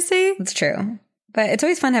conspiracy? It's true, but it's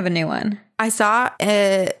always fun to have a new one. I saw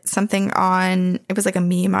something on, it was like a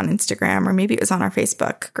meme on Instagram, or maybe it was on our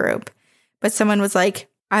Facebook group, but someone was like,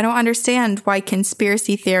 I don't understand why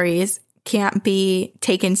conspiracy theories can't be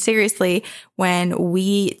taken seriously when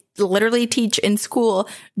we literally teach in school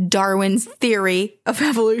Darwin's theory of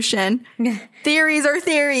evolution. Theories are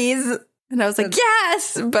theories. And I was like,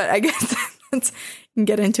 yes, but I guess you can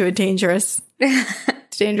get into a dangerous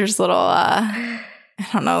little, I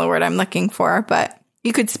don't know the word I'm looking for, but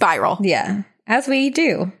you could spiral. Yeah, as we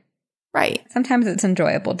do. Right. Sometimes it's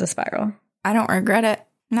enjoyable to spiral. I don't regret it.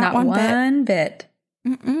 Not one bit.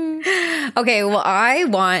 Okay, well, I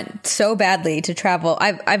want so badly to travel.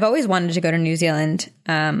 I've always wanted to go to New Zealand,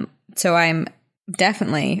 so I'm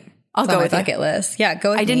definitely I'll go with bucket list. Yeah, go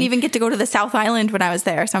with me. I didn't even get to go to the South Island when I was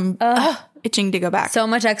there, so I'm itching to go back. So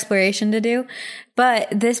much exploration to do, but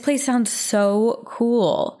this place sounds so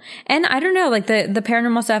cool. And I don't know, like the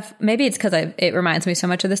paranormal stuff. Maybe it's because it reminds me so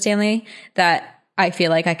much of the Stanley that I feel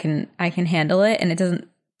like I can handle it, and it doesn't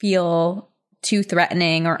feel too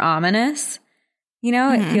threatening or ominous. You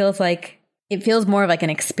know, it feels more of like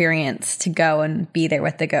an experience to go and be there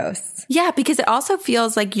with the ghosts. Yeah, because it also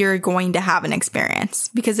feels like you're going to have an experience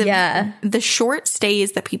because of the short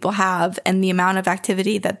stays that people have and the amount of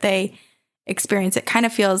activity that they experience. It kind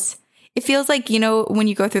of feels like, you know, when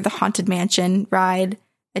you go through the Haunted Mansion ride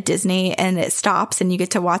at Disney and it stops and you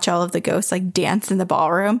get to watch all of the ghosts like dance in the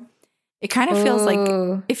ballroom. It kind of feels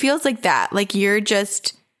like that. Like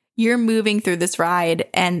you're moving through this ride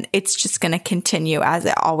and it's just going to continue as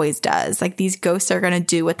it always does. Like these ghosts are going to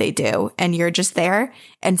do what they do and you're just there.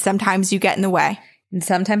 And sometimes you get in the way. And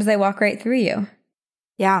sometimes they walk right through you.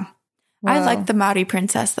 Yeah. Whoa. I like the Maori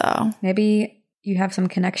princess though. Maybe you have some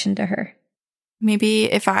connection to her. Maybe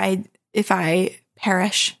if I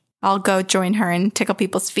perish, I'll go join her and tickle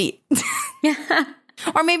people's feet.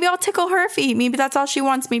 Or maybe I'll tickle her feet. Maybe that's all she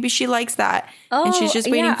wants. Maybe she likes that. And she's just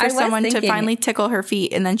waiting for someone to finally tickle her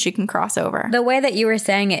feet and then she can cross over. The way that you were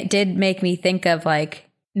saying it did make me think of like,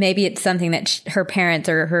 maybe it's something that her parents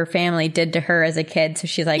or her family did to her as a kid. So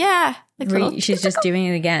she's like, she's just doing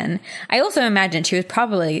it again. I also imagine she was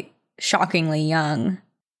probably shockingly young.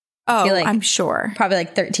 Oh, I'm sure. Probably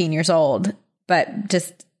like 13 years old, but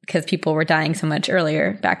just because people were dying so much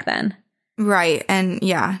earlier back then. Right. And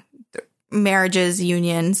yeah. Marriages,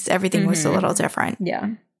 unions, everything was a little different.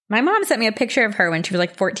 Yeah. My mom sent me a picture of her when she was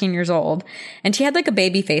like 14 years old and she had like a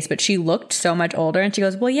baby face, but she looked so much older. And she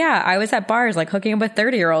goes, well, yeah, I was at bars like hooking up with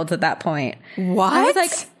 30-year-olds at that point. What? I was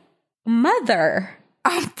like, mother.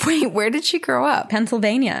 Wait, where did she grow up?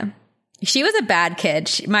 Pennsylvania. She was a bad kid.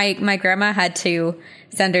 My grandma had to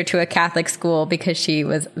send her to a Catholic school because she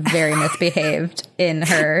was very misbehaved in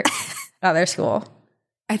her other school.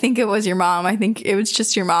 I think it was your mom. I think it was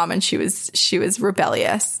just your mom, and she was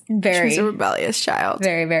rebellious. Very. She was a rebellious child.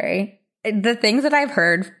 Very, very. The things that I've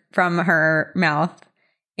heard from her mouth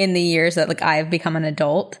in the years that like I've become an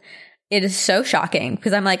adult, it is so shocking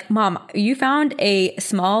because I'm like, Mom, you found a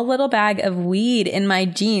small little bag of weed in my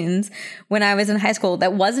jeans when I was in high school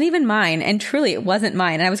that wasn't even mine, and truly it wasn't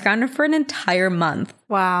mine. And I was grounded for an entire month.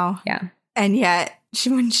 Wow. Yeah. And yet,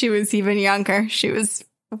 when she was even younger, she was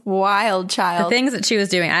wild child. The things that she was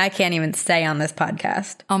doing, I can't even say on this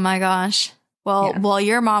podcast. Oh my gosh. Well, while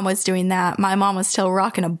your mom was doing that, my mom was still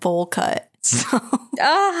rocking a bowl cut. So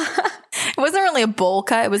it wasn't really a bowl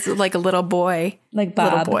cut. It was like a little boy,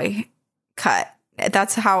 cut.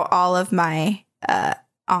 That's how all of my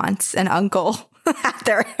aunts and uncle had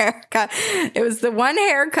their haircut. It was the one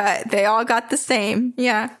haircut. They all got the same.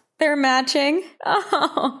 Yeah. They're matching.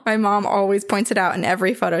 Oh. My mom always points it out in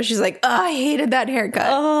every photo. She's like, oh, I hated that haircut.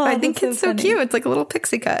 Oh, I think it's so cute. It's like a little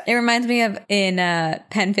pixie cut. It reminds me of in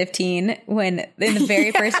Pen 15 when in the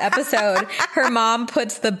very first episode, her mom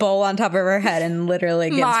puts the bowl on top of her head and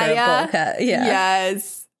literally gives her a bowl cut. Yeah.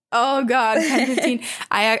 Yes. Oh, God. Pen 15.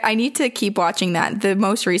 I need to keep watching that. The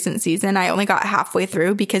most recent season, I only got halfway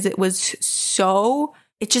through because it was so...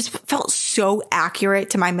 It just felt so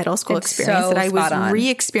accurate to my middle school experience that I was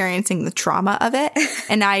re-experiencing the trauma of it.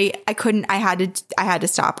 And I had to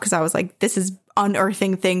stop because I was like, this is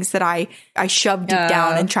unearthing things that I shoved deep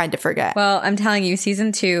down and tried to forget. Well, I'm telling you,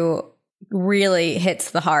 season 2 really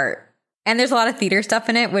hits the heart. And there's a lot of theater stuff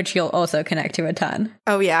in it, which you'll also connect to a ton.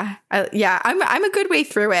 Oh, yeah. I'm a good way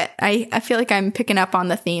through it. I feel like I'm picking up on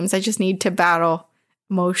the themes. I just need to battle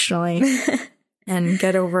emotionally and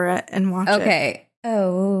get over it and watch it.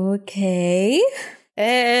 Okay.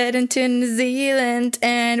 Heading to New Zealand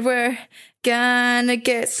and we're gonna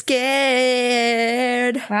get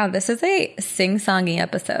scared. Wow, this is a sing-songy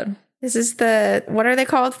episode. This is what are they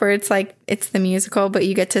called for? It's like, it's the musical, but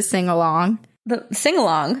you get to sing along. The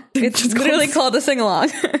sing-along. It's literally called a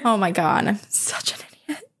sing-along. Oh my God, I'm such an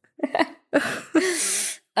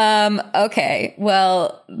idiot. Okay,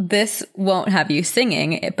 well, this won't have you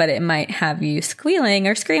singing, but it might have you squealing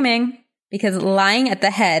or screaming. Because lying at the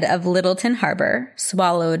head of Littleton Harbor,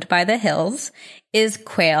 swallowed by the hills, is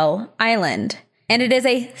Quail Island. And it is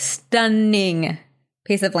a stunning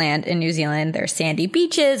piece of land in New Zealand. There's sandy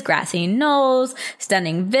beaches, grassy knolls,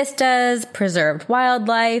 stunning vistas, preserved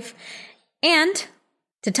wildlife, and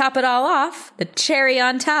to top it all off, the cherry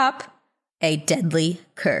on top, a deadly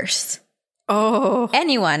curse. Oh.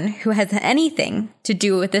 Anyone who has anything to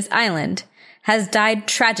do with this island has died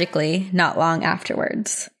tragically not long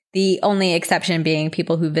afterwards. The only exception being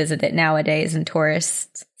people who visit it nowadays and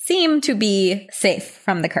tourists seem to be safe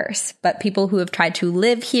from the curse. But people who have tried to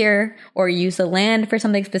live here or use the land for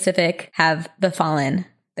something specific have befallen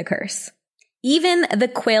the curse. Even the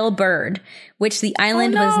quail bird, which the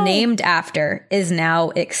island was named after, is now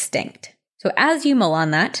extinct. So as you mull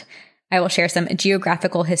on that, I will share some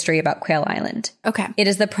geographical history about Quail Island. Okay. It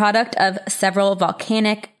is the product of several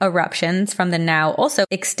volcanic eruptions from the now also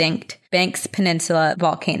extinct Banks Peninsula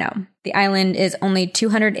volcano. The island is only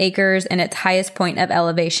 200 acres and its highest point of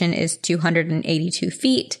elevation is 282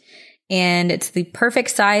 feet. And it's the perfect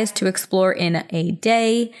size to explore in a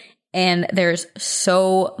day. And there's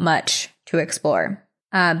so much to explore.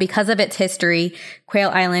 Because of its history, Quail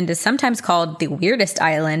Island is sometimes called the weirdest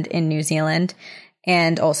island in New Zealand,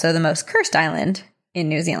 and also the most cursed island in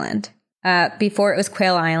New Zealand. Before it was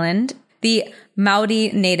Quail Island, the Maori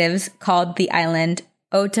natives called the island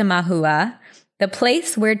Otamahua, the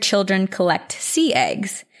place where children collect sea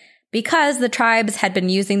eggs, because the tribes had been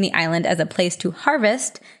using the island as a place to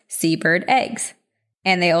harvest seabird eggs.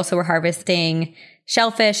 And they also were harvesting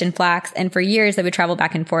shellfish and flax, and for years they would travel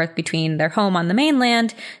back and forth between their home on the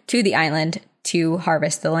mainland to the island to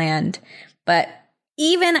harvest the land. But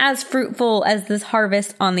even as fruitful as this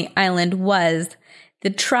harvest on the island was, the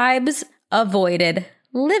tribes avoided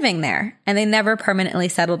living there, and they never permanently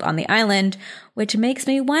settled on the island, which makes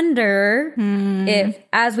me wonder if,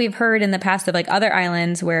 as we've heard in the past of like other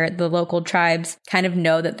islands where the local tribes kind of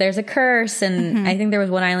know that there's a curse, and I think there was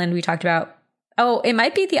one island we talked about. Oh, it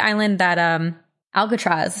might be the island that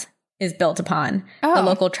Alcatraz is built upon. The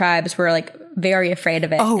local tribes were like very afraid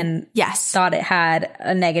of it and thought it had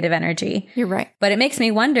a negative energy. You're right. But it makes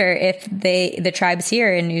me wonder if the tribes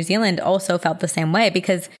here in New Zealand also felt the same way,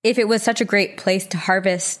 because if it was such a great place to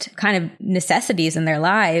harvest kind of necessities in their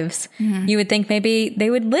lives, you would think maybe they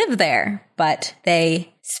would live there, but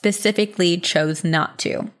they specifically chose not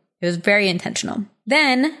to. It was very intentional.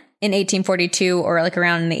 Then in 1842, or like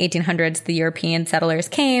around in the 1800s, the European settlers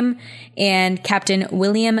came, and Captain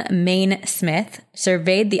William Maine Smith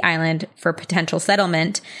surveyed the island for potential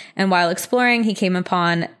settlement. And while exploring, he came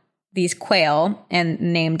upon these quail and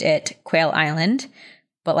named it Quail Island.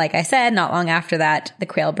 But like I said, not long after that, the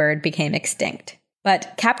quail bird became extinct.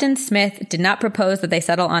 But Captain Smith did not propose that they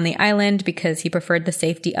settle on the island because he preferred the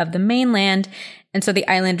safety of the mainland. And so the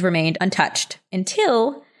island remained untouched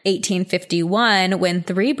until 1851, when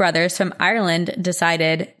three brothers from Ireland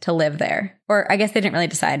decided to live there. Or I guess they didn't really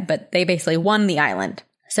decide, but they basically won the island.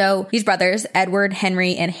 So these brothers, Edward,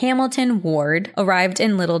 Henry, and Hamilton Ward, arrived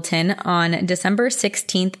in Littleton on December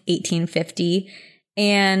 16th, 1850.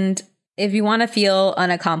 And if you want to feel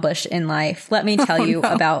unaccomplished in life, let me tell you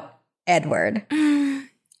about Edward.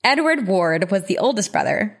 Edward Ward was the oldest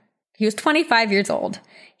brother. He was 25 years old.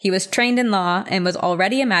 He was trained in law and was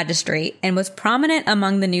already a magistrate and was prominent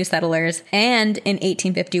among the new settlers, and in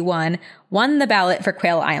 1851 won the ballot for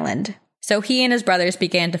Quail Island. So he and his brothers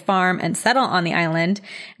began to farm and settle on the island.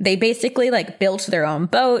 They basically built their own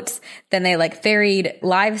boats. Then they ferried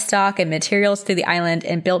livestock and materials to the island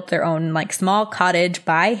and built their own small cottage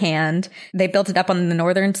by hand. They built it up on the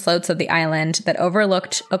northern slopes of the island that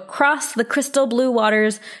overlooked across the crystal blue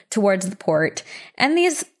waters towards the port. And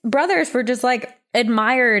these brothers were just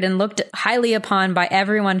admired and looked highly upon by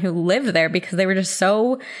everyone who lived there because they were just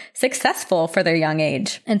so successful for their young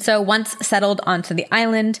age. And so once settled onto the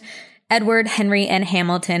island, Edward, Henry, and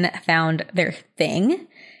Hamilton found their thing.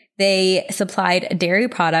 They supplied dairy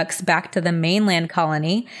products back to the mainland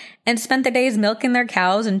colony and spent their days milking their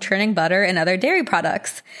cows and churning butter and other dairy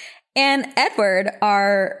products. And Edward,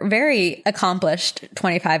 our very accomplished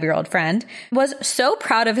 25-year-old friend, was so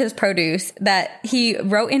proud of his produce that he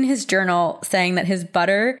wrote in his journal saying that his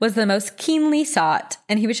butter was the most keenly sought,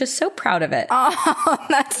 and he was just so proud of it. Oh,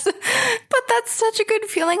 that's such a good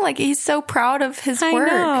feeling. Like, he's so proud of his work.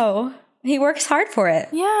 I know. He works hard for it.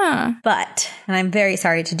 Yeah. But, and I'm very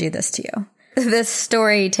sorry to do this to you, this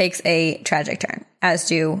story takes a tragic turn, as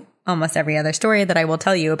do almost every other story that I will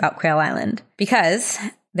tell you about Quail Island, because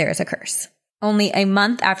there is a curse. Only a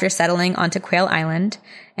month after settling onto Quail Island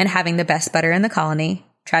and having the best butter in the colony,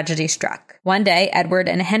 tragedy struck. One day, Edward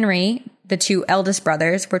and Henry, the two eldest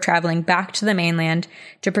brothers, were traveling back to the mainland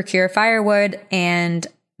to procure firewood, and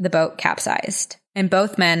the boat capsized, and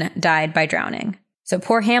both men died by drowning. So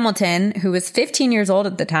poor Hamilton, who was 15 years old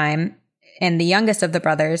at the time, and the youngest of the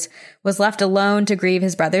brothers, was left alone to grieve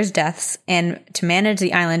his brothers' deaths and to manage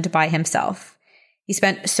the island by himself. He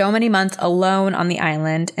spent so many months alone on the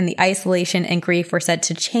island, and the isolation and grief were said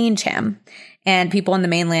to change him. And people in the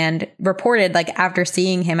mainland reported, like, after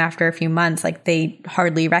seeing him after a few months, like, they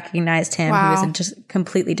hardly recognized him. Wow. He was a just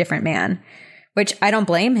completely different man, which I don't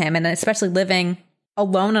blame him. And especially living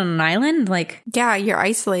alone on an island, like, Yeah, you're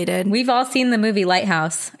isolated. we've all seen the movie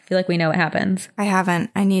Lighthouse. I feel like we know what happens. I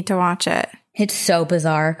haven't. I need to watch it. It's so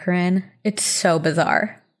bizarre, Corinne. It's so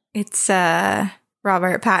bizarre. It's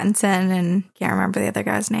Robert Pattinson and can't remember the other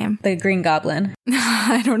guy's name. The Green Goblin.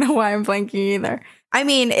 I don't know why I'm blanking either. I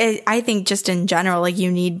mean, I think just in general, like,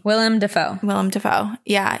 you need Willem Dafoe. Willem Dafoe.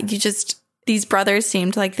 Yeah, these brothers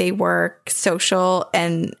seemed like they were social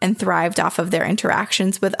and thrived off of their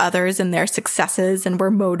interactions with others and their successes and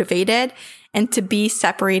were motivated. And to be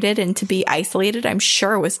separated and to be isolated, I'm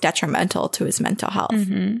sure was detrimental to his mental health.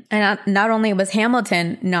 Mm-hmm. And not only was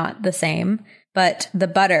Hamilton not the same, but the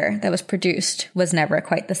butter that was produced was never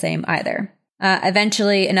quite the same either.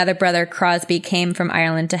 Eventually, another brother, Crosby, came from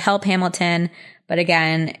Ireland to help Hamilton. But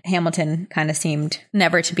again, Hamilton kind of seemed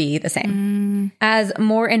never to be the same. As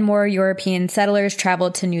more and more European settlers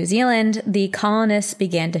traveled to New Zealand, the colonists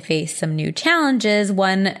began to face some new challenges.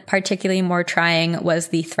 One particularly more trying was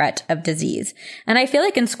the threat of disease. And I feel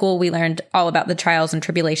like in school we learned all about the trials and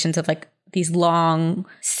tribulations of, like, these long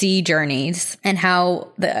sea journeys and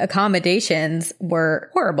how the accommodations were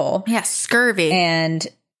horrible. Yeah, scurvy. And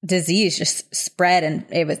disease just spread, and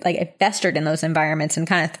it was like it festered in those environments and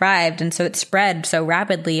kind of thrived. And so it spread so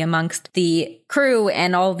rapidly amongst the crew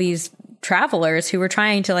and all these travelers who were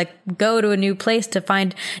trying to, like, go to a new place to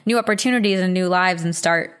find new opportunities and new lives and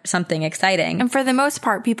start something exciting. And for the most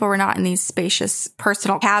part, people were not in these spacious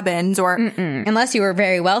personal cabins or unless you were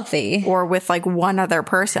very wealthy or with, like, one other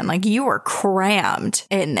person. Like, you were crammed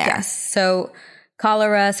in there. Yes. So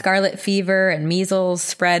cholera, scarlet fever, and measles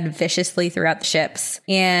spread viciously throughout the ships.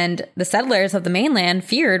 And the settlers of the mainland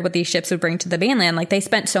feared what these ships would bring to the mainland. Like, they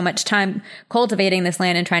spent so much time cultivating this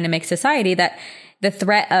land and trying to make society that the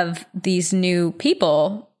threat of these new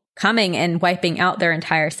people coming and wiping out their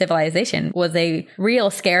entire civilization was a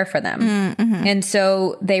real scare for them. Mm-hmm. And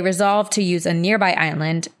so they resolved to use a nearby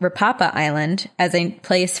island, Rapapa Island, as a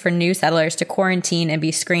place for new settlers to quarantine and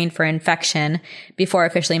be screened for infection before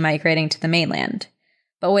officially migrating to the mainland.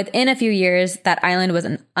 But within a few years, that island was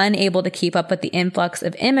unable to keep up with the influx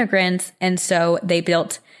of immigrants, and so they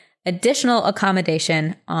built additional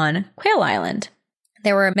accommodation on Quail Island.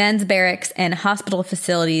 There were men's barracks and hospital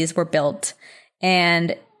facilities were built,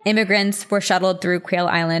 and immigrants were shuttled through Quail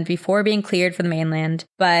Island before being cleared for the mainland.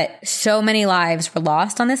 But so many lives were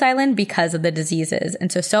lost on this island because of the diseases.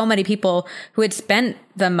 And so many people who had spent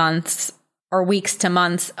the months or weeks to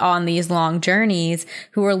months on these long journeys,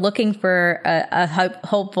 who were looking for a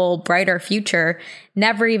hopeful, brighter future,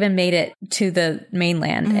 never even made it to the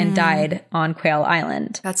mainland and died on Quail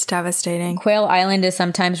Island. That's devastating. Quail Island is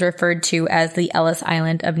sometimes referred to as the Ellis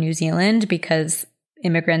Island of New Zealand because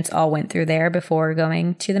immigrants all went through there before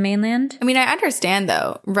going to the mainland. I mean, I understand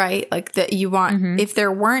though, right? Like that you want, if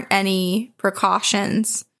there weren't any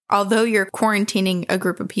precautions, although you're quarantining a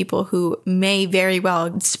group of people who may very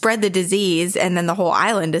well spread the disease and then the whole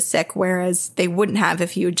island is sick, whereas they wouldn't have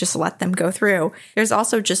if you would just let them go through. There's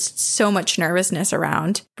also just so much nervousness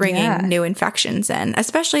around bringing new infections in,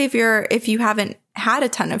 especially if you haven't had a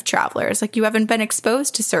ton of travelers, like you haven't been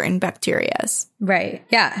exposed to certain bacterias. Right.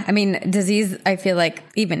 Yeah. I mean, disease, I feel like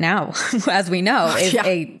even now, as we know, is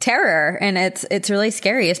a terror, and it's really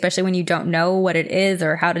scary, especially when you don't know what it is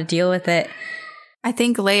or how to deal with it. I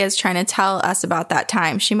think Leia's trying to tell us about that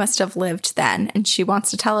time. She must have lived then, and she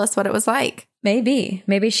wants to tell us what it was like.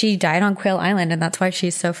 Maybe she died on Quail Island, and that's why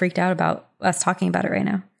she's so freaked out about us talking about it right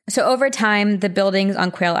now. So over time, the buildings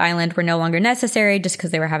on Quail Island were no longer necessary just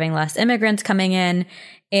because they were having less immigrants coming in.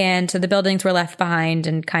 And so the buildings were left behind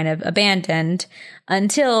and kind of abandoned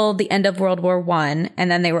until the end of World War I.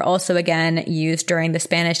 And then they were also again used during the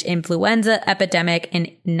Spanish influenza epidemic in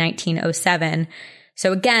 1907.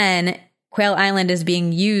 So again, Quail Island is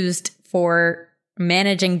being used for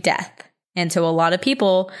managing death. And so a lot of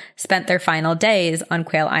people spent their final days on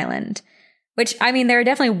Quail Island, which, I mean, there are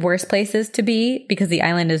definitely worse places to be because the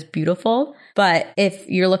island is beautiful. But if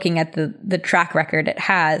you're looking at the track record it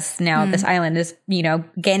has now, this island is, you know,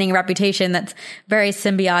 gaining a reputation that's very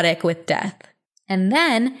symbiotic with death. And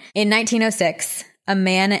then in 1906, a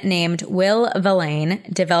man named Will Verlaine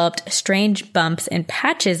developed strange bumps and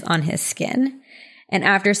patches on his skin. And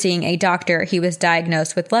after seeing a doctor, he was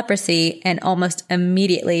diagnosed with leprosy and almost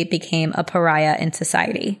immediately became a pariah in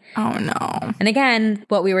society. Oh, no. And again,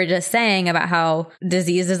 what we were just saying about how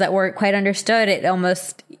diseases that weren't quite understood, it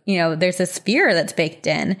almost, you know, there's this fear that's baked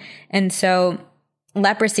in. And so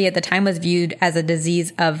leprosy at the time was viewed as a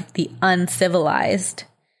disease of the uncivilized.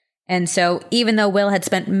 And so even though Will had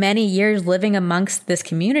spent many years living amongst this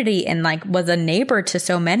community and like was a neighbor to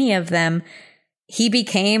so many of them, he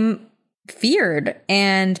became feared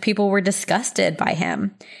and people were disgusted by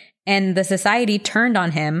him. And the society turned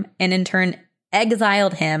on him and in turn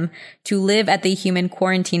exiled him to live at the human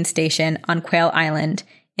quarantine station on Quail Island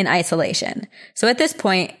in isolation. So at this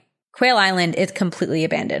point, Quail Island is completely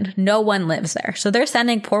abandoned. No one lives there. So they're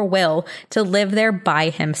sending poor Will to live there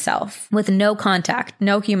by himself with no contact,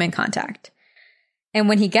 no human contact. And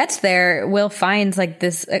when he gets there, Will finds like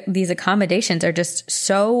these accommodations are just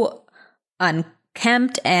so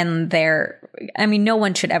unkempt and no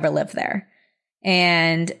one should ever live there.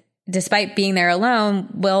 And despite being there alone,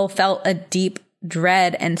 Will felt a deep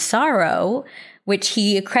dread and sorrow, which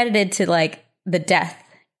he accredited to like the death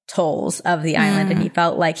tolls of the island. And he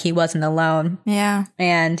felt like he wasn't alone. Yeah.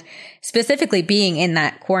 And specifically being in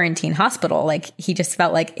that quarantine hospital, like he just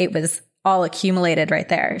felt like it was all accumulated right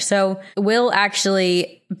there. So Will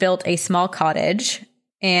actually built a small cottage,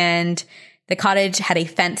 and the cottage had a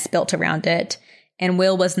fence built around it. And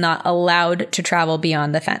Will was not allowed to travel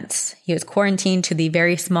beyond the fence. He was quarantined to the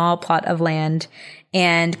very small plot of land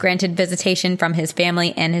and granted visitation from his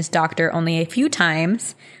family and his doctor only a few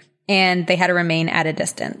times, and they had to remain at a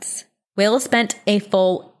distance. Will spent a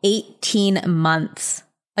full 18 months,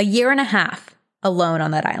 a year and a half, alone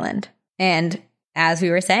on that island. And as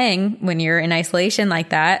we were saying, when you're in isolation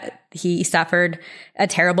like that, he suffered a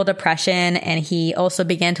terrible depression, and he also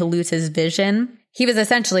began to lose his vision. He was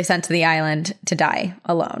essentially sent to the island to die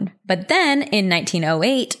alone. But then in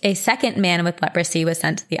 1908, a second man with leprosy was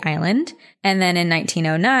sent to the island. And then in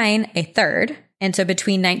 1909, a third. And so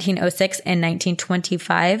between 1906 and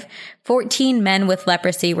 1925, 14 men with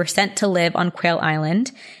leprosy were sent to live on Quail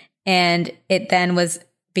Island. And it then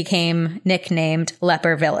became nicknamed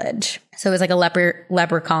Leper Village. So it was like a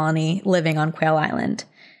leper colony living on Quail Island.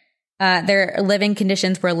 Their living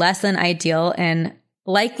conditions were less than ideal and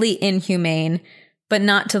likely inhumane, but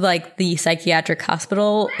not to like the psychiatric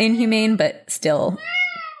hospital inhumane, but still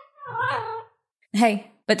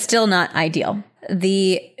not ideal.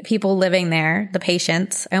 The people living there, the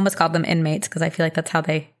patients, I almost called them inmates because I feel like that's how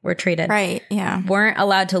they were treated. Right, yeah. Weren't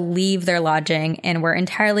allowed to leave their lodging and were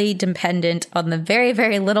entirely dependent on the very,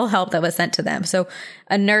 very little help that was sent to them. So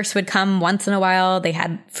a nurse would come once in a while. They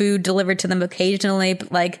had food delivered to them occasionally,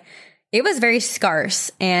 but like it was very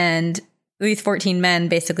scarce. And these 14 men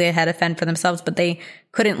basically had to fend for themselves, but they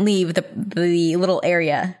couldn't leave the little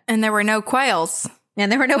area. And there were no quails.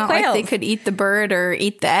 And there were no quails. Like they could eat the bird or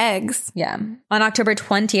eat the eggs. Yeah. On October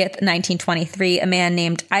 20th, 1923, a man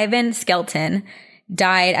named Ivan Skelton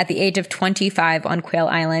died at the age of 25 on Quail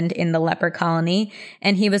Island in the leper colony.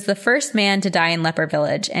 And he was the first man to die in Leper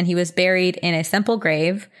Village. And he was buried in a simple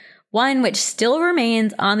grave, one which still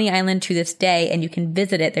remains on the island to this day. And you can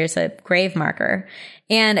visit it. There's a grave marker.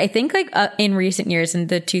 And I think like in recent years, in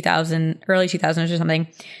the early 2000s or something,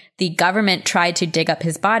 the government tried to dig up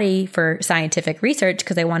his body for scientific research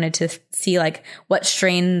because they wanted to see like what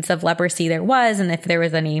strains of leprosy there was and if there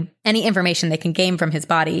was any information they can gain from his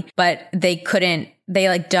body. But they couldn't. They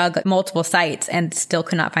like dug multiple sites and still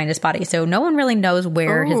could not find his body. So no one really knows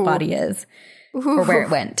where his body is or where it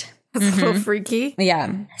went. That's a little freaky.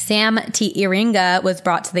 Yeah. Sam T. Iringa was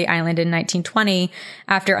brought to the island in 1920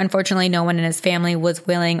 after, unfortunately, no one in his family was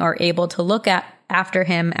willing or able to look after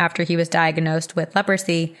him after he was diagnosed with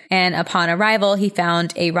leprosy. And upon arrival, he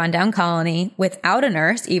found a rundown colony without a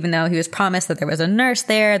nurse, even though he was promised that there was a nurse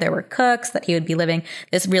there were cooks, that he would be living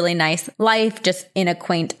this really nice life just in a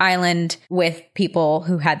quaint island with people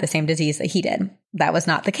who had the same disease that he did. That was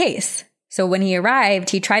not the case. So when he arrived,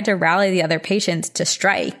 he tried to rally the other patients to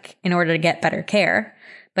strike in order to get better care.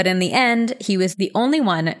 But in the end, he was the only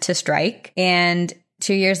one to strike. And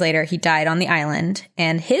 2 years later, he died on the island.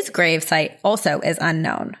 And his grave site also is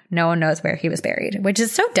unknown. No one knows where he was buried, which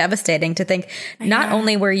is so devastating to think. Not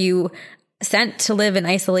only were you sent to live in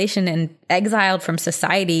isolation and exiled from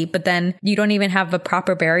society, but then you don't even have a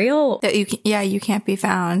proper burial. You can't be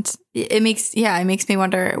found. It makes me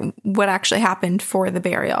wonder what actually happened for the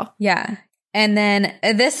burial. Yeah. And then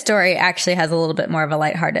this story actually has a little bit more of a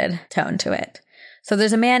lighthearted tone to it. So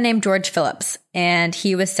there's a man named George Phillips, and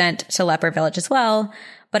he was sent to Leper Village as well.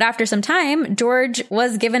 But after some time, George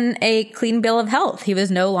was given a clean bill of health. He was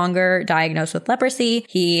no longer diagnosed with leprosy.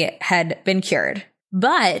 He had been cured.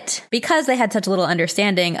 But because they had such little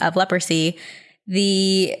understanding of leprosy,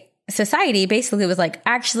 the society basically was like,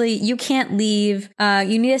 actually, you can't leave.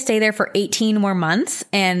 You need to stay there for 18 more months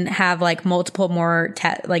and have like multiple more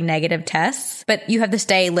negative tests. But you have to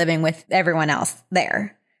stay living with everyone else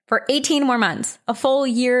there for 18 more months, a full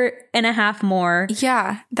year and a half more.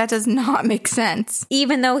 Yeah, that does not make sense.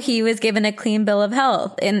 Even though he was given a clean bill of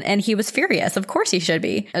health, and he was furious. Of course he should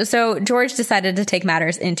be. So George decided to take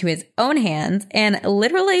matters into his own hands and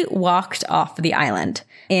literally walked off the island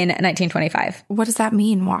in 1925. What does that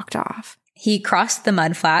mean, walked off? He crossed the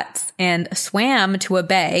mud flats and swam to a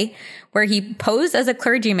bay where he posed as a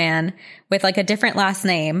clergyman with like a different last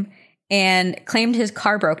name and claimed his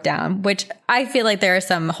car broke down, which I feel like there are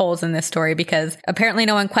some holes in this story because apparently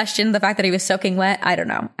no one questioned the fact that he was soaking wet. I don't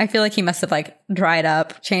know. I feel like he must have like dried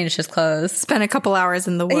up, changed his clothes, spent a couple hours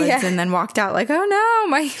in the woods, and then walked out like, oh no,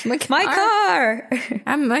 my car.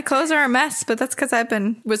 My clothes are a mess, but that's because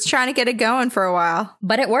was trying to get it going for a while.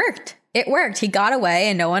 But it worked. It worked. He got away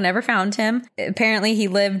and no one ever found him. Apparently he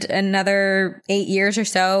lived another 8 years or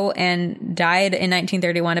so and died in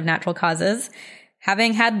 1931 of natural causes,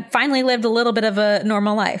 having had finally lived a little bit of a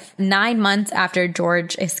normal life. 9 months after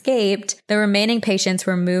George escaped, the remaining patients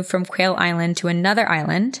were moved from Quail Island to another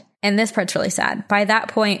island. And this part's really sad. By that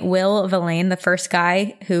point, Will Verlaine, the first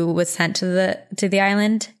guy who was sent to the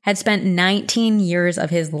island, had spent 19 years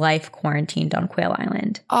of his life quarantined on Quail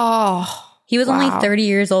Island. Oh, he was only 30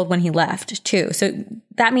 years old when he left, too. So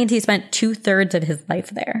that means he spent 2/3 of his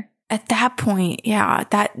life there. At that point, yeah,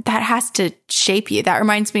 that has to shape you. That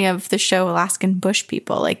reminds me of the show Alaskan Bush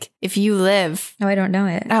People. Like, if you live... Oh, I don't know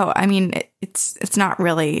it. Oh, I mean, it's not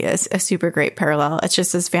really a super great parallel. It's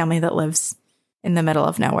just this family that lives in the middle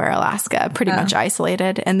of nowhere, Alaska, pretty much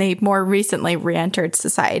isolated. And they more recently re-entered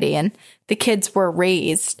society. And the kids were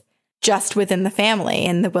raised just within the family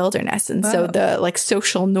in the wilderness. And so the like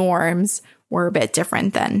social norms were a bit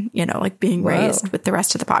different than, like being raised with the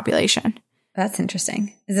rest of the population. That's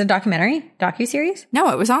interesting. Is it a docuseries? No,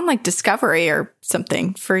 it was on like Discovery or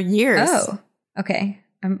something for years. Oh, okay.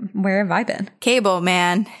 Where have I been? Cable,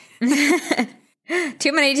 man.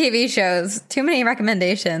 Too many TV shows, too many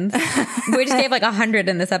recommendations. We just gave like 100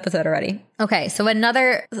 in this episode already. Okay, so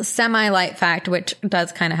another semi-light fact, which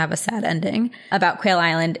does kind of have a sad ending about Quail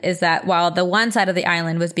Island, is that while the one side of the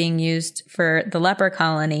island was being used for the leper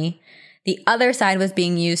colony, the other side was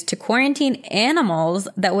being used to quarantine animals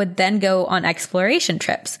that would then go on exploration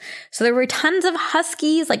trips. So there were tons of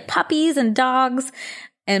huskies, like puppies and dogs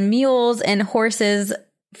and mules and horses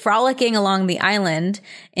frolicking along the island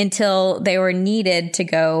until they were needed to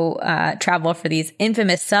go travel for these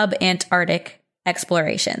infamous sub-Antarctic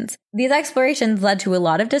explorations. These explorations led to a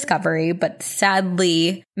lot of discovery, but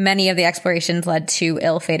sadly, many of the explorations led to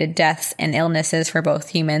ill-fated deaths and illnesses for both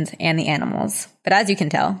humans and the animals. But as you can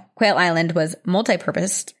tell, Quail Island was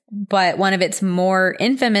multi-purposed, but one of its more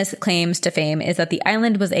infamous claims to fame is that the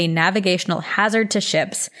island was a navigational hazard to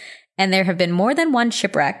ships, and there have been more than one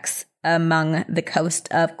shipwrecks among the coast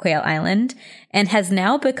of Quail Island and has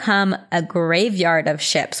now become a graveyard of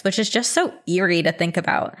ships, which is just so eerie to think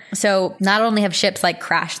about. So not only have ships like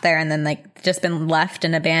crashed there and then like just been left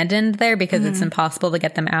and abandoned there because it's impossible to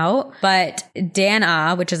get them out, but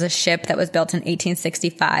Dana, which is a ship that was built in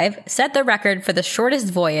 1865, set the record for the shortest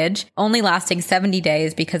voyage, only lasting 70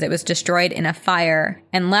 days because it was destroyed in a fire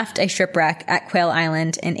and left a shipwreck at Quail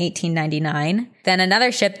Island in 1899. Then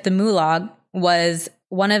another ship, the Moolog, was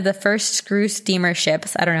one of the first screw steamer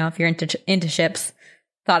ships. I don't know if you're into ships.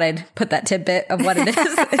 Thought I'd put that tidbit of what it is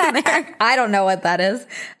in there. I don't know what that is.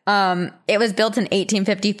 It was built in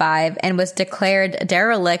 1855 and was declared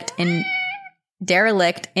derelict in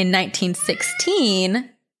 1916.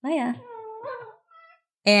 Oh yeah.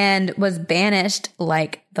 And was banished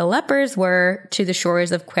like the lepers were to the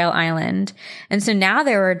shores of Quail Island. And so now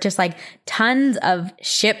there were just like tons of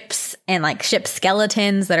ships and like ship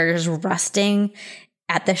skeletons that are just rusting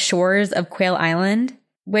at the shores of Quail Island,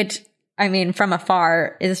 which I mean, from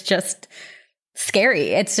afar is just scary.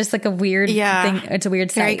 It's just like a weird thing. It's a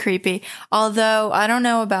weird sight. Very creepy. Although I don't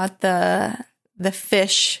know about the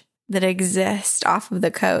fish that exist off of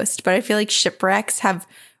the coast, but I feel like shipwrecks have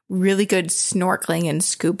really good snorkeling and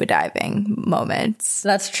scuba diving moments.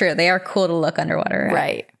 That's true. They are cool to look underwater at.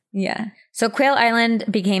 Right. Yeah. So Quail Island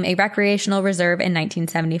became a recreational reserve in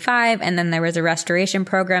 1975, and then there was a restoration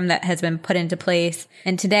program that has been put into place.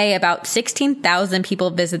 And today, about 16,000 people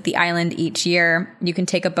visit the island each year. You can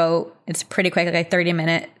take a boat. It's pretty quick, like a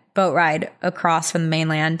 30-minute boat ride across from the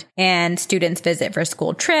mainland, and students visit for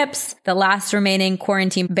school trips. The last remaining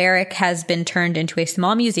quarantine barrack has been turned into a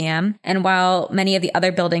small museum, and while many of the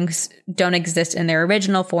other buildings don't exist in their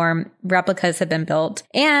original form, replicas have been built,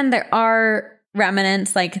 and there are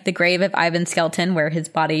remnants like the grave of Ivan Skelton, where his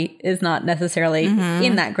body is not necessarily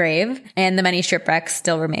in that grave, and the many shipwrecks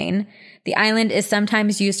still remain. The island is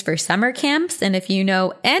sometimes used for summer camps, and if you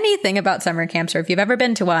know anything about summer camps, or if you've ever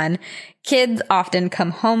been to one, kids often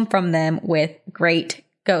come home from them with great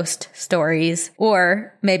ghost stories,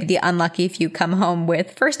 or maybe the unlucky few come home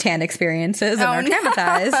with firsthand experiences and are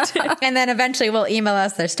traumatized, and then eventually will email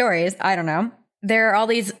us their stories. I don't know. There are all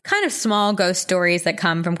these kind of small ghost stories that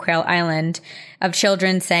come from Quail Island of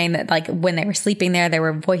children saying that, like, when they were sleeping there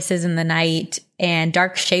were voices in the night and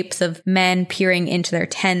dark shapes of men peering into their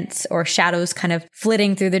tents, or shadows kind of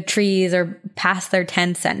flitting through the trees or past their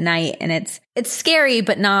tents at night. And it's scary,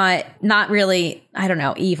 but not really, I don't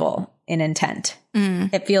know, evil in intent.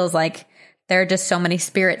 It feels like there are just so many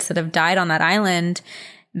spirits that have died on that island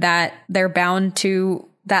that they're bound to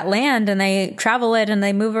that land, and they travel it and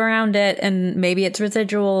they move around it, and maybe it's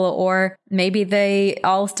residual, or maybe they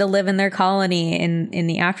all still live in their colony in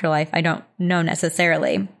the afterlife. I don't know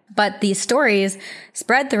necessarily. But these stories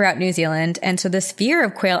spread throughout New Zealand, and so this fear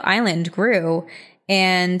of Quail Island grew,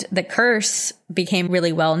 and the curse became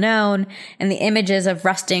really well known, and the images of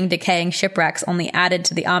rusting, decaying shipwrecks only added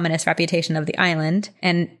to the ominous reputation of the island.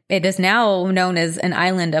 And it is now known as an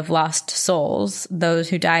island of lost souls, those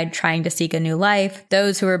who died trying to seek a new life,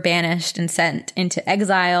 those who were banished and sent into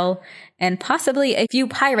exile, and possibly a few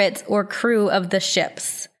pirates or crew of the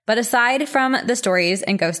ships. But aside from the stories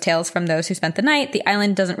and ghost tales from those who spent the night, the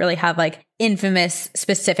island doesn't really have like infamous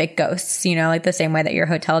specific ghosts, you know, like the same way that your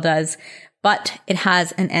hotel does. But it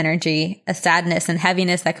has an energy, a sadness and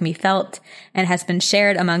heaviness that can be felt and has been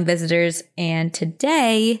shared among visitors. And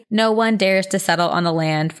today, no one dares to settle on the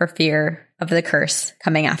land for fear of the curse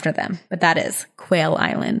coming after them. But that is Quail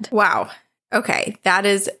Island. Wow. Okay. That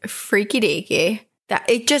is freaky deaky. That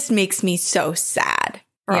it just makes me so sad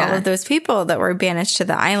for all of those people that were banished to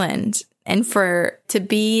the island. And to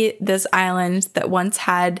be this island that once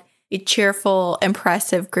had a cheerful,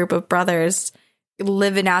 impressive group of brothers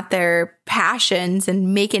living out their passions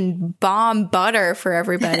and making bomb butter for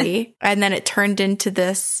everybody. And then it turned into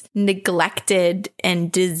this neglected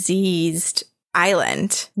and diseased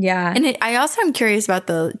island. Yeah. And I also am curious about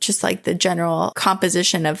the general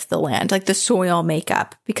composition of the land, like the soil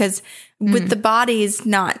makeup, because with the bodies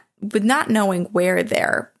with not knowing where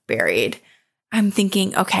they're buried, I'm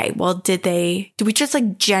thinking, okay, well, do we just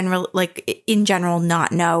in general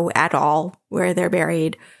not know at all where they're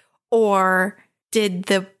buried? Or did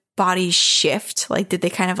the bodies shift? Like, did they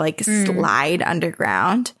kind of slide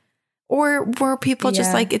underground? Or were people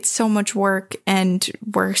just like, it's so much work and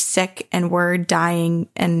we're sick and we're dying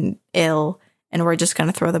and ill and we're just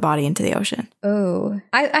going to throw the body into the ocean? Oh,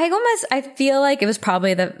 I feel like it was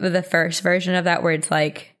probably the first version of that, where it's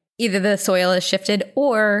like either the soil is shifted,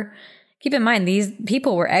 or keep in mind, these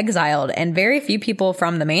people were exiled and very few people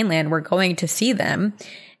from the mainland were going to see them.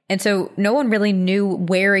 And so no one really knew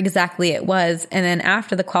where exactly it was. And then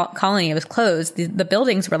after the colony was closed, the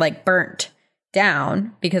buildings were like burnt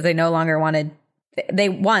down because they no longer wanted, they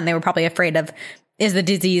were probably afraid of, is the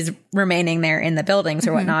disease remaining there in the buildings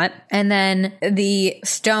or whatnot? And then the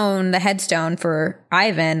headstone for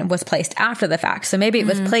Ivan was placed after the fact. So maybe it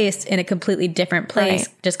was placed in a completely different place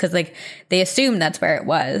just because they assumed that's where it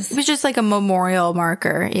was. It was just like a memorial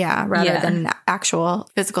marker, rather than an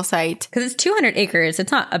actual physical site. Because it's 200 acres.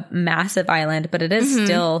 It's not a massive island, but it is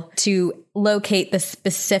still to locate the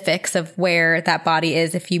specifics of where that body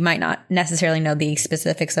is, if you might not necessarily know the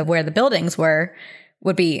specifics of where the buildings were,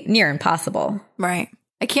 would be near impossible. Right.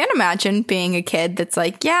 I can't imagine being a kid that's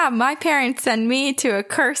like, yeah, my parents send me to a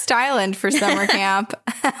cursed island for summer camp.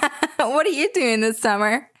 What are you doing this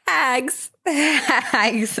summer? Hags.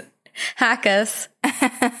 Hack us.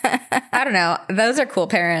 I don't know. Those are cool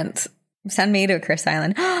parents. Send me to a cursed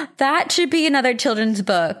island. That should be another children's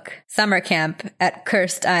book. Summer camp at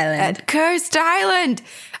Cursed Island. At Cursed Island.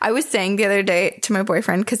 I was saying the other day to my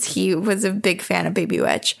boyfriend, because he was a big fan of Baby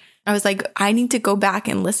Witch, I was like, I need to go back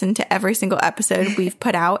and listen to every single episode we've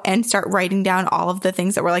put out and start writing down all of the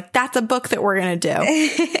things that we're like, that's a book that we're going to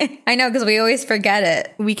do. I know, because we always forget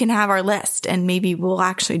it. We can have our list and maybe we'll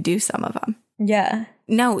actually do some of them. Yeah.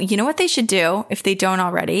 No, you know what they should do if they don't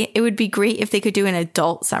already? It would be great if they could do an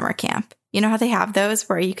adult summer camp. You know how they have those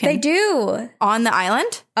where you can... They do. On the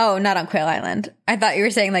island? Oh, not on Quail Island. I thought you were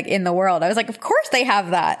saying like in the world. I was like, of course they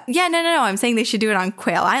have that. Yeah, no. I'm saying they should do it on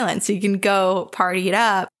Quail Island so you can go party it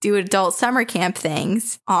up, do adult summer camp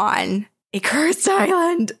things on a cursed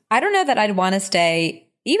island. I don't know that I'd want to stay...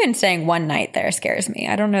 Even staying one night there scares me.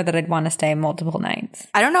 I don't know that I'd want to stay multiple nights.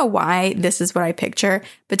 I don't know why this is what I picture,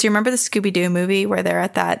 but do you remember the Scooby-Doo movie where they're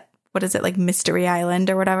at that... What is it, like Mystery Island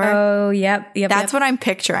or whatever? Oh, yep. That's what I'm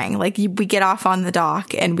picturing. Like we get off on the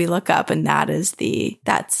dock and we look up and that's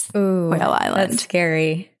Quail Island. That's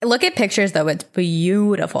scary. Look at pictures though. It's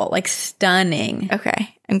beautiful, like stunning.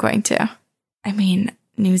 Okay, I'm going to. I mean,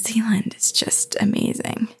 New Zealand is just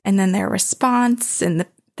amazing. And then their response and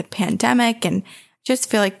the pandemic, and just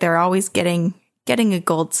feel like they're always getting a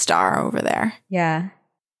gold star over there. Yeah.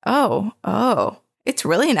 Oh, it's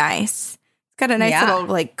really nice. Got a nice little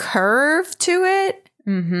like curve to it.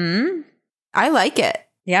 Mm-hmm. I like it.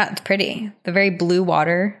 Yeah, it's pretty. The very blue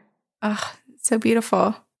water. Oh, it's so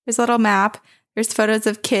beautiful. There's a little map. There's photos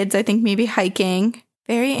of kids, I think maybe hiking.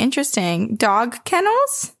 Very interesting. Dog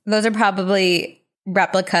kennels? Those are probably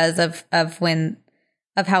replicas of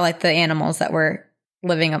how like the animals that were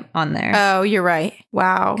living on there. Oh, you're right.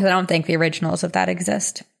 Wow. Because I don't think the originals of that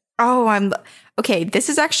exist. Oh, okay. This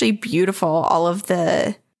is actually beautiful. All of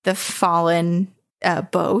the fallen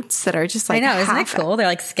boats that are just like, I know, isn't it cool? They're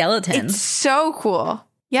like skeletons. It's so cool.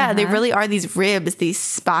 Yeah, They really are these ribs, these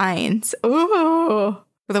spines. Ooh,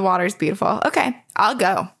 the water's beautiful. Okay, I'll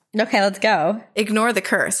go. Okay, let's go. Ignore the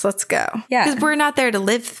curse. Let's go. Yeah. Because we're not there to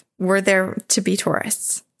live. We're there to be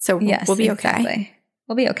tourists. So yes, we'll be exactly. okay.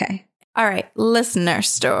 We'll be okay. All right, listener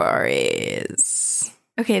stories.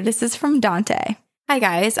 Okay, this is from Dante. Hi,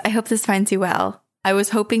 guys. I hope this finds you well. I was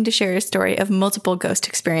hoping to share a story of multiple ghost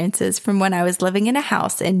experiences from when I was living in a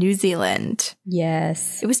house in New Zealand.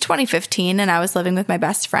 Yes. It was 2015 and I was living with my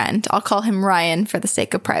best friend. I'll call him Ryan for the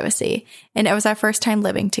sake of privacy. And it was our first time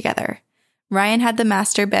living together. Ryan had the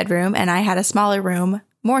master bedroom and I had a smaller room,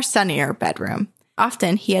 more sunnier bedroom.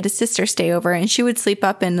 Often he had his sister stay over and she would sleep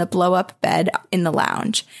up in the blow-up bed in the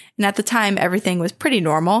lounge. And at the time, everything was pretty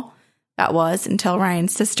normal. That was until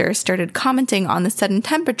Ryan's sister started commenting on the sudden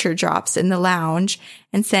temperature drops in the lounge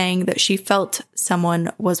and saying that she felt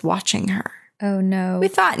someone was watching her. Oh, no. We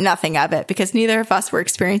thought nothing of it because neither of us were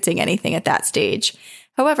experiencing anything at that stage.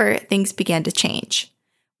 However, things began to change.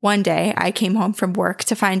 One day, I came home from work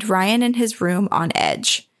to find Ryan in his room on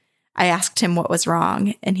edge. I asked him what was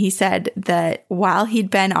wrong, and he said that while he'd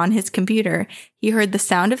been on his computer, he heard the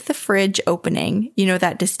sound of the fridge opening, you know,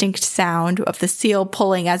 that distinct sound of the seal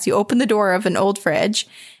pulling as you open the door of an old fridge.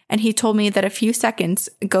 And he told me that a few seconds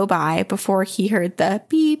go by before he heard the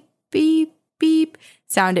beep, beep, beep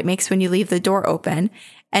sound it makes when you leave the door open,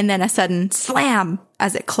 and then a sudden slam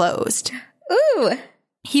as it closed. Ooh!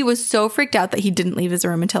 He was so freaked out that he didn't leave his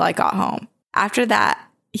room until I got home. After that,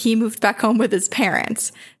 he moved back home with his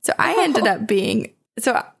parents. So it ended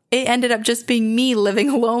up just being me living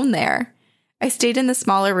alone there. I stayed in the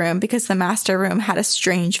smaller room because the master room had a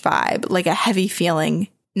strange vibe, like a heavy feeling,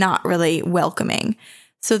 not really welcoming.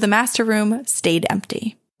 So the master room stayed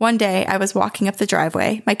empty. One day I was walking up the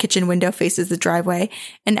driveway. My kitchen window faces the driveway.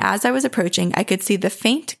 And as I was approaching, I could see the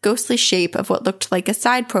faint, ghostly shape of what looked like a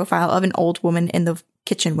side profile of an old woman in the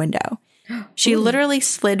kitchen window. She literally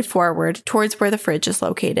slid forward towards where the fridge is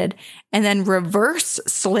located and then reverse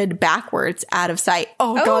slid backwards out of sight.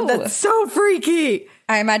 Oh, God, that's so freaky.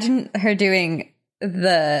 I imagine her doing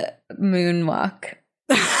the moonwalk.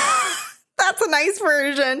 That's a nice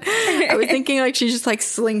version. I was thinking like she just like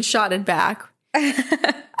slingshotted back.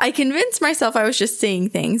 I convinced myself I was just seeing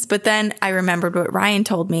things, but then I remembered what Ryan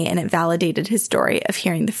told me and it validated his story of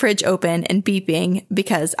hearing the fridge open and beeping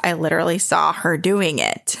because I literally saw her doing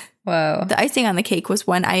it. Whoa. The icing on the cake was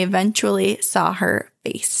when I eventually saw her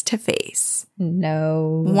face to face.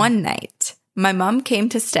 No. One night, my mom came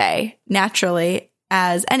to stay. Naturally,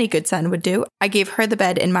 as any good son would do, I gave her the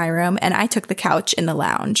bed in my room and I took the couch in the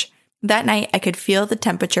lounge. That night, I could feel the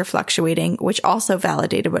temperature fluctuating, which also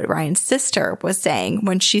validated what Ryan's sister was saying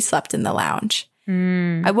when she slept in the lounge.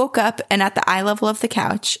 I woke up and at the eye level of the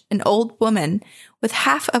couch, an old woman with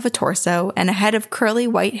half of a torso and a head of curly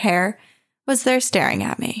white hair was there staring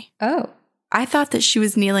at me. Oh. I thought that she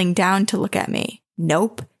was kneeling down to look at me.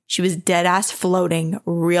 Nope. She was dead ass floating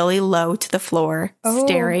really low to the floor,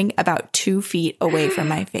 staring about 2 feet away from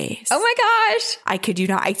my face. Oh my gosh. I kid you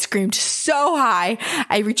not. I screamed so high.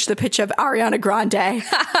 I reached the pitch of Ariana Grande.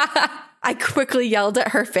 I quickly yelled at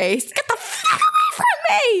her face, "Get the fuck away from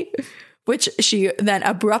me!" Which she then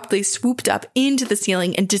abruptly swooped up into the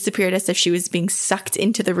ceiling and disappeared as if she was being sucked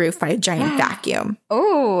into the roof by a giant vacuum.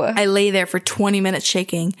 Oh. I lay there for 20 minutes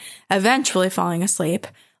shaking, eventually falling asleep.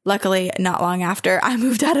 Luckily, not long after, I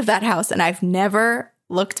moved out of that house and I've never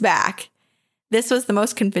looked back. This was the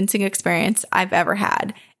most convincing experience I've ever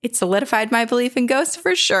had. It solidified my belief in ghosts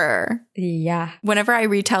for sure. Yeah. Whenever I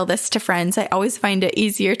retell this to friends, I always find it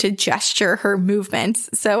easier to gesture her movements.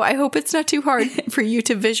 So I hope it's not too hard for you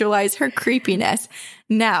to visualize her creepiness.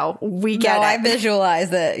 Now we get it. I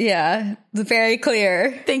visualize it. Yeah. It's very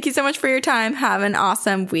clear. Thank you so much for your time. Have an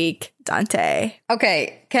awesome week, Dante.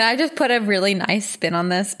 Okay. Can I just put a really nice spin on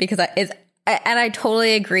this? Because I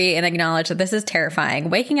totally agree and acknowledge that this is terrifying.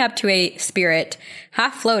 Waking up to a spirit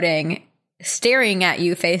half floating, staring at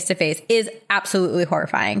you face to face is absolutely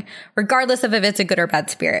horrifying, regardless of if it's a good or bad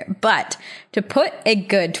spirit. But to put a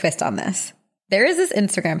good twist on this, there is this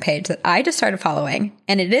Instagram page that I just started following,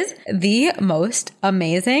 and it is the most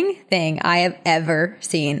amazing thing I have ever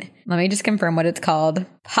seen. Let me just confirm what it's called.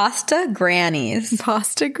 Pasta Grannies.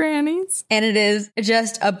 Pasta Grannies? And it is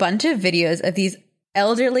just a bunch of videos of these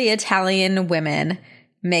elderly Italian women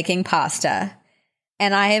making pasta.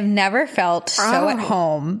 And I have never felt so at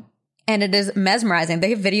home. And it is mesmerizing. They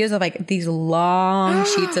have videos of like these long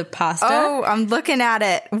sheets of pasta. Oh, I'm looking at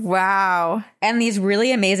it. Wow. And these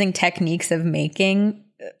really amazing techniques of making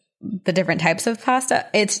the different types of pasta.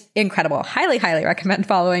 It's incredible. Highly, highly recommend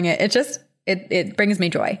following it. It brings me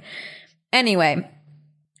joy. Anyway,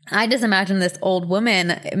 I just imagine this old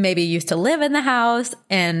woman maybe used to live in the house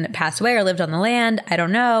and passed away or lived on the land. I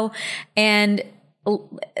don't know. And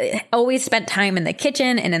always spent time in the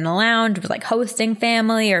kitchen and in the lounge with like hosting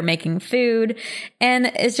family or making food, and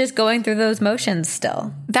it's just going through those motions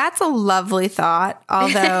still. That's a lovely thought,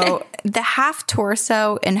 although the half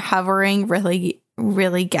torso and hovering really,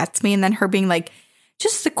 really gets me. And then her being like,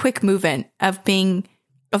 just the quick movement of being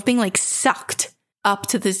like sucked up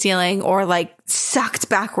to the ceiling or like sucked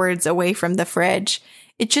backwards away from the fridge.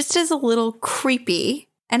 It just is a little creepy.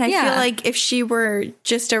 And I feel like if she were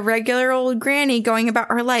just a regular old granny going about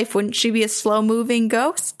her life, wouldn't she be a slow-moving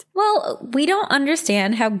ghost? Well, we don't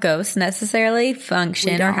understand how ghosts necessarily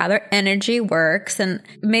function or how their energy works. And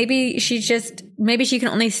maybe she can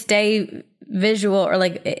only stay visual or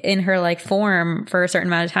like in her like form for a certain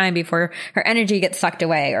amount of time before her energy gets sucked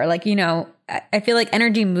away. Or like, you know, I feel like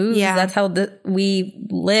energy moves. Yeah. That's how we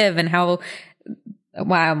live and how,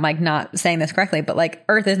 wow, I'm like not saying this correctly, but like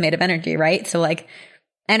Earth is made of energy, right? So like,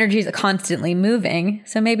 energy is constantly moving,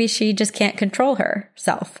 so maybe she just can't control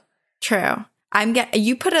herself. True.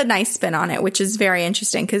 You put a nice spin on it, which is very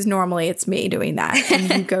interesting because normally it's me doing that and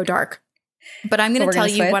you go dark. But I'm going to tell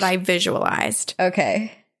you what I visualized.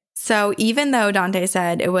 Okay. So even though Dante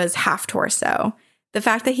said it was half torso, the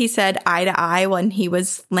fact that he said eye to eye when he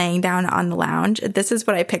was laying down on the lounge, this is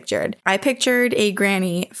what I pictured. I pictured a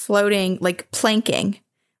granny floating, like planking,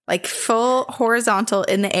 like full horizontal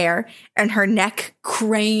in the air, and her neck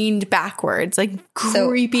craned backwards, like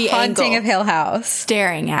creepy Haunting angle, of Hill House.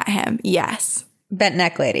 Staring at him. Yes. Bent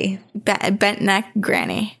neck lady. Bent neck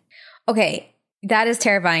granny. Okay. That is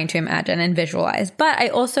terrifying to imagine and visualize. But I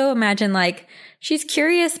also imagine like she's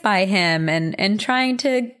curious by him and trying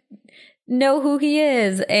to know who he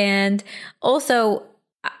is. And also,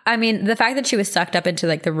 I mean, the fact that she was sucked up into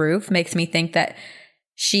like the roof makes me think that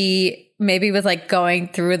she maybe was like going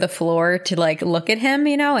through the floor to like look at him,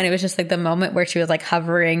 you know, and it was just like the moment where she was like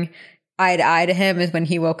hovering eye to eye to him is when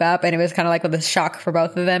he woke up, and it was kind of like with a shock for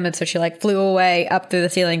both of them. And so she like flew away up through the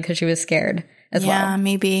ceiling because she was scared as well. Yeah,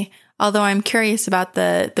 maybe. Although I'm curious about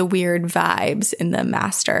the weird vibes in the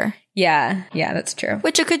master. Yeah, that's true.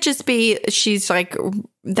 Which it could just be she's like,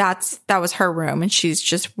 that was her room and she's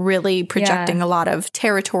just really projecting a lot of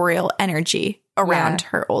territorial energy around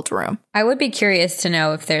her old room. I would be curious to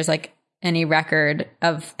know if there's like any record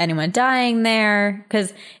of anyone dying there,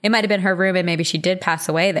 because it might have been her room and maybe she did pass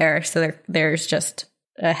away there. So there's just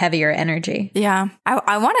a heavier energy. Yeah.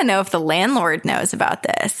 I want to know if the landlord knows about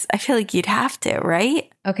this. I feel like you'd have to,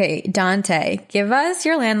 right? Okay, Dante, give us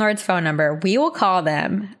your landlord's phone number. We will call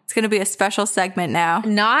them. It's going to be a special segment now.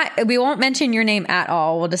 We won't mention your name at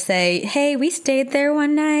all. We'll just say, hey, we stayed there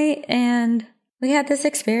one night and we had this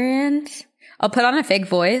experience. I'll put on a fake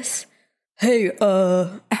voice. Hey,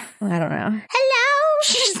 I don't know. Hello.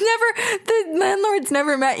 The landlord's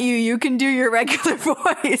never met you. You can do your regular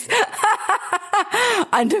voice.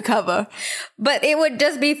 Undercover. But it would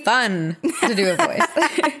just be fun to do a voice.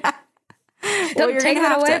 Don't take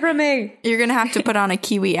that away from me. You're going to have to put on a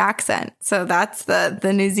Kiwi accent. So that's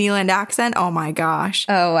the New Zealand accent. Oh my gosh.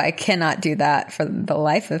 Oh, I cannot do that for the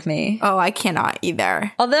life of me. Oh, I cannot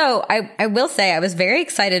either. Although I will say I was very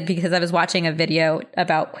excited because I was watching a video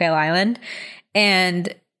about Quail Island,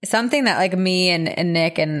 and something that like me and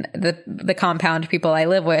Nick and the compound people I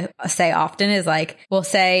live with say often is like, we'll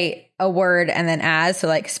say a word and then as, so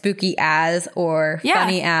like spooky as or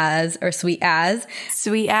funny as or sweet as.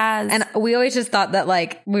 Sweet as. And we always just thought that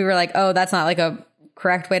like, we were like, oh, that's not like a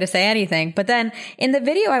correct way to say anything. But then in the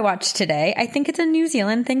video I watched today, I think it's a New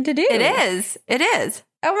Zealand thing to do. It is. It is.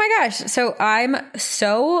 Oh my gosh. So I'm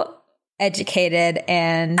so educated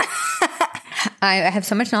and I have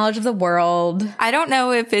so much knowledge of the world. I don't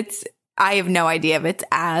know if I have no idea if it's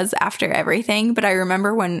as after everything, but I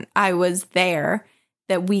remember when I was there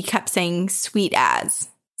that we kept saying sweet as.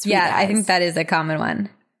 Sweet as. I think that is a common one.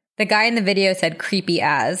 The guy in the video said creepy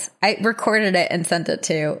as. I recorded it and sent it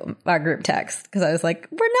to our group text because I was like,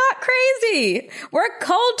 we're not crazy. We're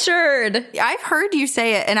cultured. I've heard you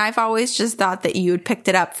say it, and I've always just thought that you had picked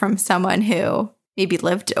it up from someone who maybe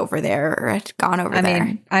lived over there or had gone over there. I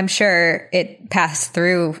mean, I'm sure it passed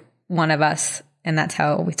through one of us, and that's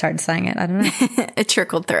how we started saying it. I don't know. It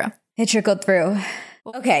trickled through. It trickled through.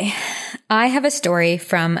 Okay. I have a story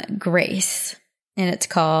from Grace, and it's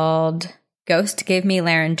called Ghost Gave Me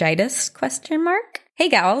Laryngitis, ? Hey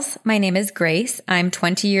gals, my name is Grace. I'm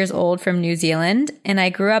 20 years old from New Zealand, and I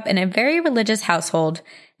grew up in a very religious household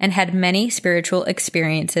and had many spiritual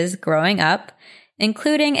experiences growing up,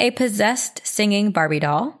 including a possessed singing Barbie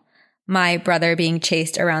doll, my brother being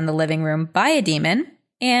chased around the living room by a demon,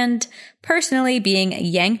 and personally being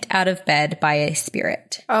yanked out of bed by a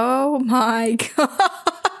spirit. Oh my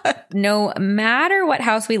God. No matter what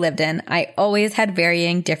house we lived in, I always had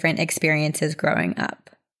varying different experiences growing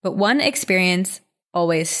up. But one experience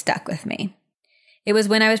always stuck with me. It was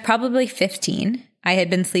when I was probably 15. I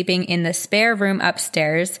had been sleeping in the spare room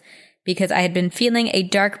upstairs because I had been feeling a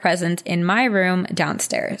dark presence in my room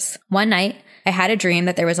downstairs. One night, I had a dream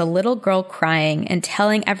that there was a little girl crying and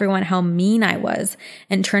telling everyone how mean I was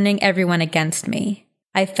and turning everyone against me.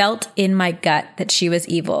 I felt in my gut that she was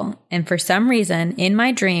evil, and for some reason, in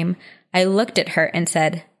my dream, I looked at her and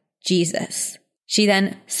said, Jesus. She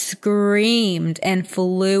then screamed and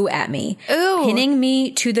flew at me, pinning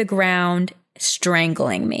me to the ground,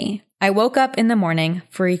 strangling me. I woke up in the morning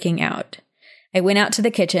freaking out. I went out to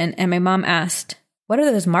the kitchen and my mom asked, "What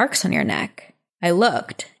are those marks on your neck?" I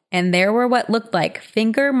looked, and there were what looked like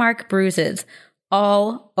finger mark bruises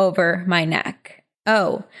all over my neck.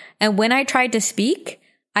 Oh, and when I tried to speak,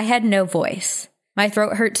 I had no voice. My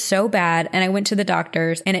throat hurt so bad, and I went to the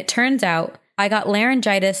doctors, and it turns out I got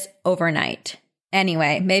laryngitis overnight.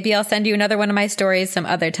 Anyway, maybe I'll send you another one of my stories some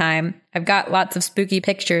other time. I've got lots of spooky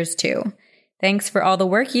pictures too. Thanks for all the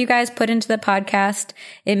work you guys put into the podcast.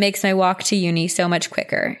 It makes my walk to uni so much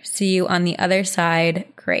quicker. See you on the other side,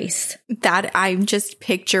 Grace. That I'm just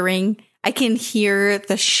picturing. I can hear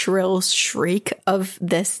the shrill shriek of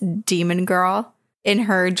this demon girl in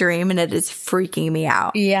her dream, and it is freaking me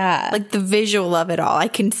out. Yeah. Like the visual of it all. I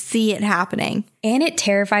can see it happening. And it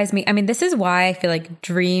terrifies me. I mean, this is why I feel like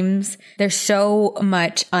dreams, there's so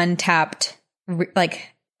much untapped,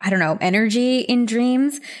 energy in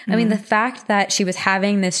dreams. I mean, the fact that she was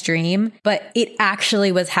having this dream, but it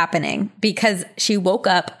actually was happening because she woke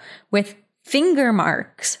up with finger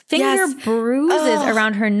marks, bruises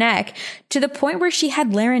around her neck to the point where she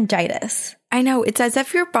had laryngitis. I know. It's as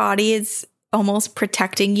if your body is almost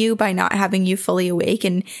protecting you by not having you fully awake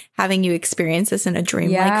and having you experience this in a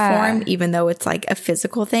dreamlike form, even though it's like a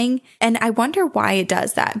physical thing. And I wonder why it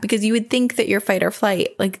does that, because you would think that your fight or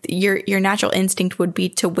flight, like your natural instinct would be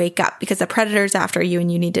to wake up because the predator's after you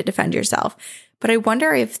and you need to defend yourself. But I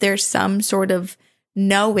wonder if there's some sort of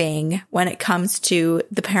knowing when it comes to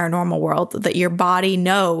the paranormal world that your body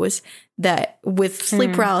knows that with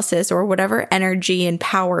sleep paralysis or whatever energy and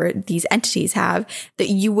power these entities have, that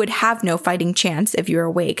you would have no fighting chance if you're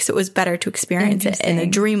awake. So it was better to experience it in a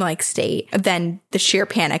dreamlike state than the sheer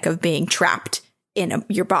panic of being trapped in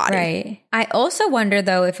your body. Right. I also wonder,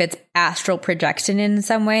 though, if it's astral projection in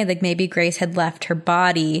some way. Like maybe Grace had left her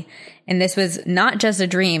body and this was not just a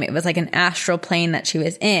dream. It was like an astral plane that she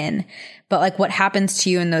was in. But like what happens to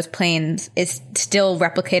you in those planes is still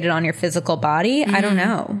replicated on your physical body. I don't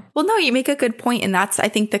know. Well, no, you make a good point. And that's, I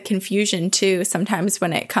think, the confusion too, sometimes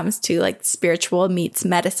when it comes to like spiritual meets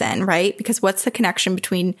medicine, right? Because what's the connection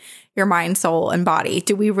between your mind, soul, and body?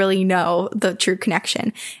 Do we really know the true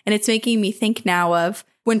connection? And it's making me think now of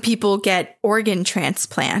when people get organ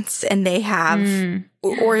transplants and they have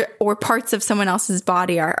or parts of someone else's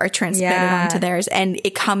body are transplanted onto theirs, and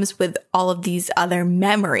it comes with all of these other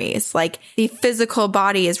memories. Like the physical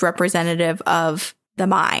body is representative of the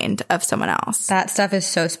mind of someone else. That stuff is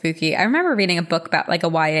so spooky. I remember reading a book about, like a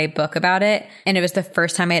YA book about it, and it was the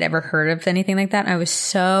first time I had ever heard of anything like that. And I was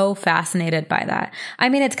so fascinated by that. I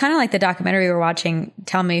mean, it's kind of like the documentary we were watching,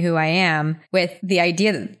 Tell Me Who I Am, with the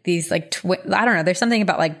idea that these like, I don't know, there's something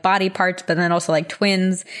about like body parts, but then also like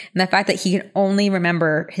twins, and the fact that he can only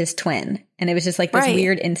remember his twin. And it was just like this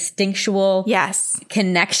weird instinctual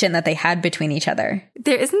connection that they had between each other.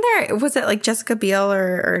 Was it like Jessica Biel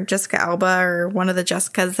or Jessica Alba or one of the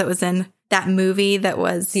Jessicas that was in that movie that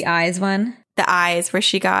was the Eyes one? The Eyes, where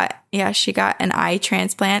she got an eye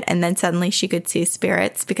transplant, and then suddenly she could see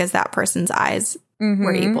spirits because that person's eyes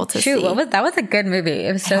were able to see. That was a good movie.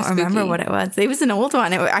 It was so spooky. I don't remember what it was. It was an old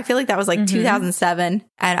one. I feel like that was like 2007.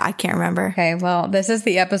 I can't remember. Okay, well, this is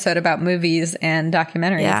the episode about movies and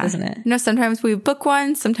documentaries, isn't it? You know, sometimes we have book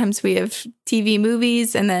ones, sometimes we have TV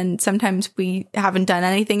movies, and then sometimes we haven't done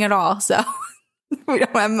anything at all. So we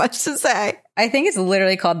don't have much to say. I think it's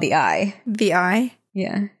literally called The Eye. The Eye?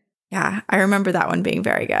 Yeah. Yeah, I remember that one being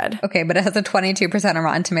very good. Okay, but it has a 22% on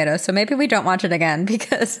Rotten Tomatoes, so maybe we don't watch it again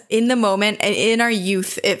because in the moment, in our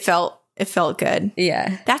youth, it felt good.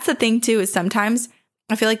 Yeah. That's the thing too, is sometimes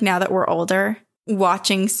I feel like now that we're older,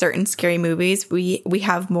 watching certain scary movies, we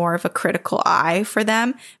have more of a critical eye for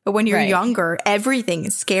them. But when you're younger, everything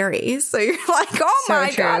is scary. So you're like, oh so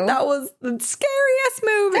my God, that was the scariest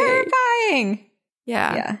movie. Terrifying.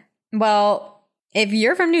 Yeah. Yeah. Well, if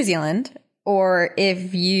you're from New Zealand, or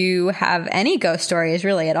if you have any ghost stories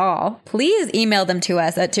really at all, please email them to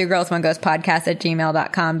us at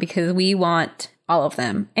twogirlsoneghostpodcast@gmail.com because we want all of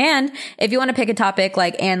them. And if you want to pick a topic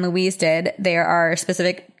like Anne Louise did, there are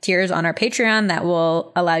specific tiers on our Patreon that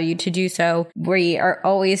will allow you to do so. We are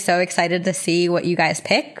always so excited to see what you guys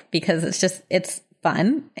pick because it's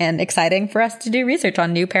fun and exciting for us to do research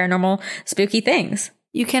on new paranormal spooky things.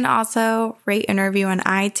 You can also rate and review on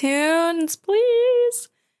iTunes, please.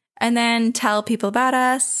 And then tell people about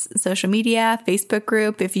us, social media, Facebook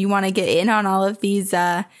group. If you want to get in on all of these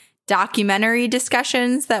documentary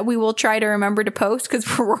discussions that we will try to remember to post because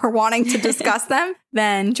we're wanting to discuss them,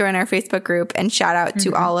 then join our Facebook group, and shout out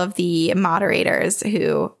to all of the moderators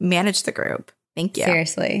who manage the group. Thank you.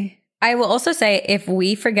 Seriously. I will also say, if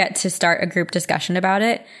we forget to start a group discussion about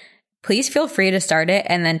it, please feel free to start it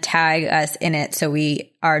and then tag us in it so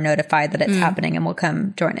we are notified that it's happening and we'll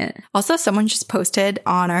come join it. Also, someone just posted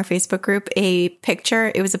on our Facebook group a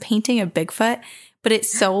picture. It was a painting of Bigfoot, but it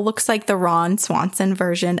so looks like the Ron Swanson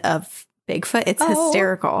version of Bigfoot. It's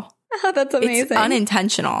hysterical. Oh, that's amazing. It's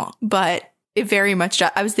unintentional, but it very much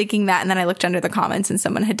I was thinking that, and then I looked under the comments and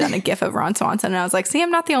someone had done a gif of Ron Swanson, and I was like, see, I'm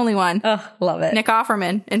not the only one. Oh, love it. Nick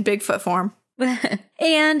Offerman in Bigfoot form.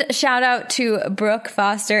 And shout out to Brooke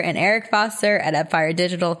Foster and Eric Foster at Upfire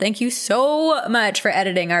Digital. Thank you so much for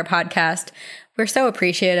editing our podcast. We're so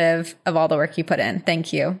appreciative of all the work you put in.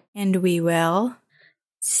 Thank you. And we will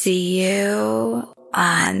see you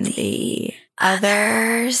on the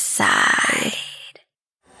other side.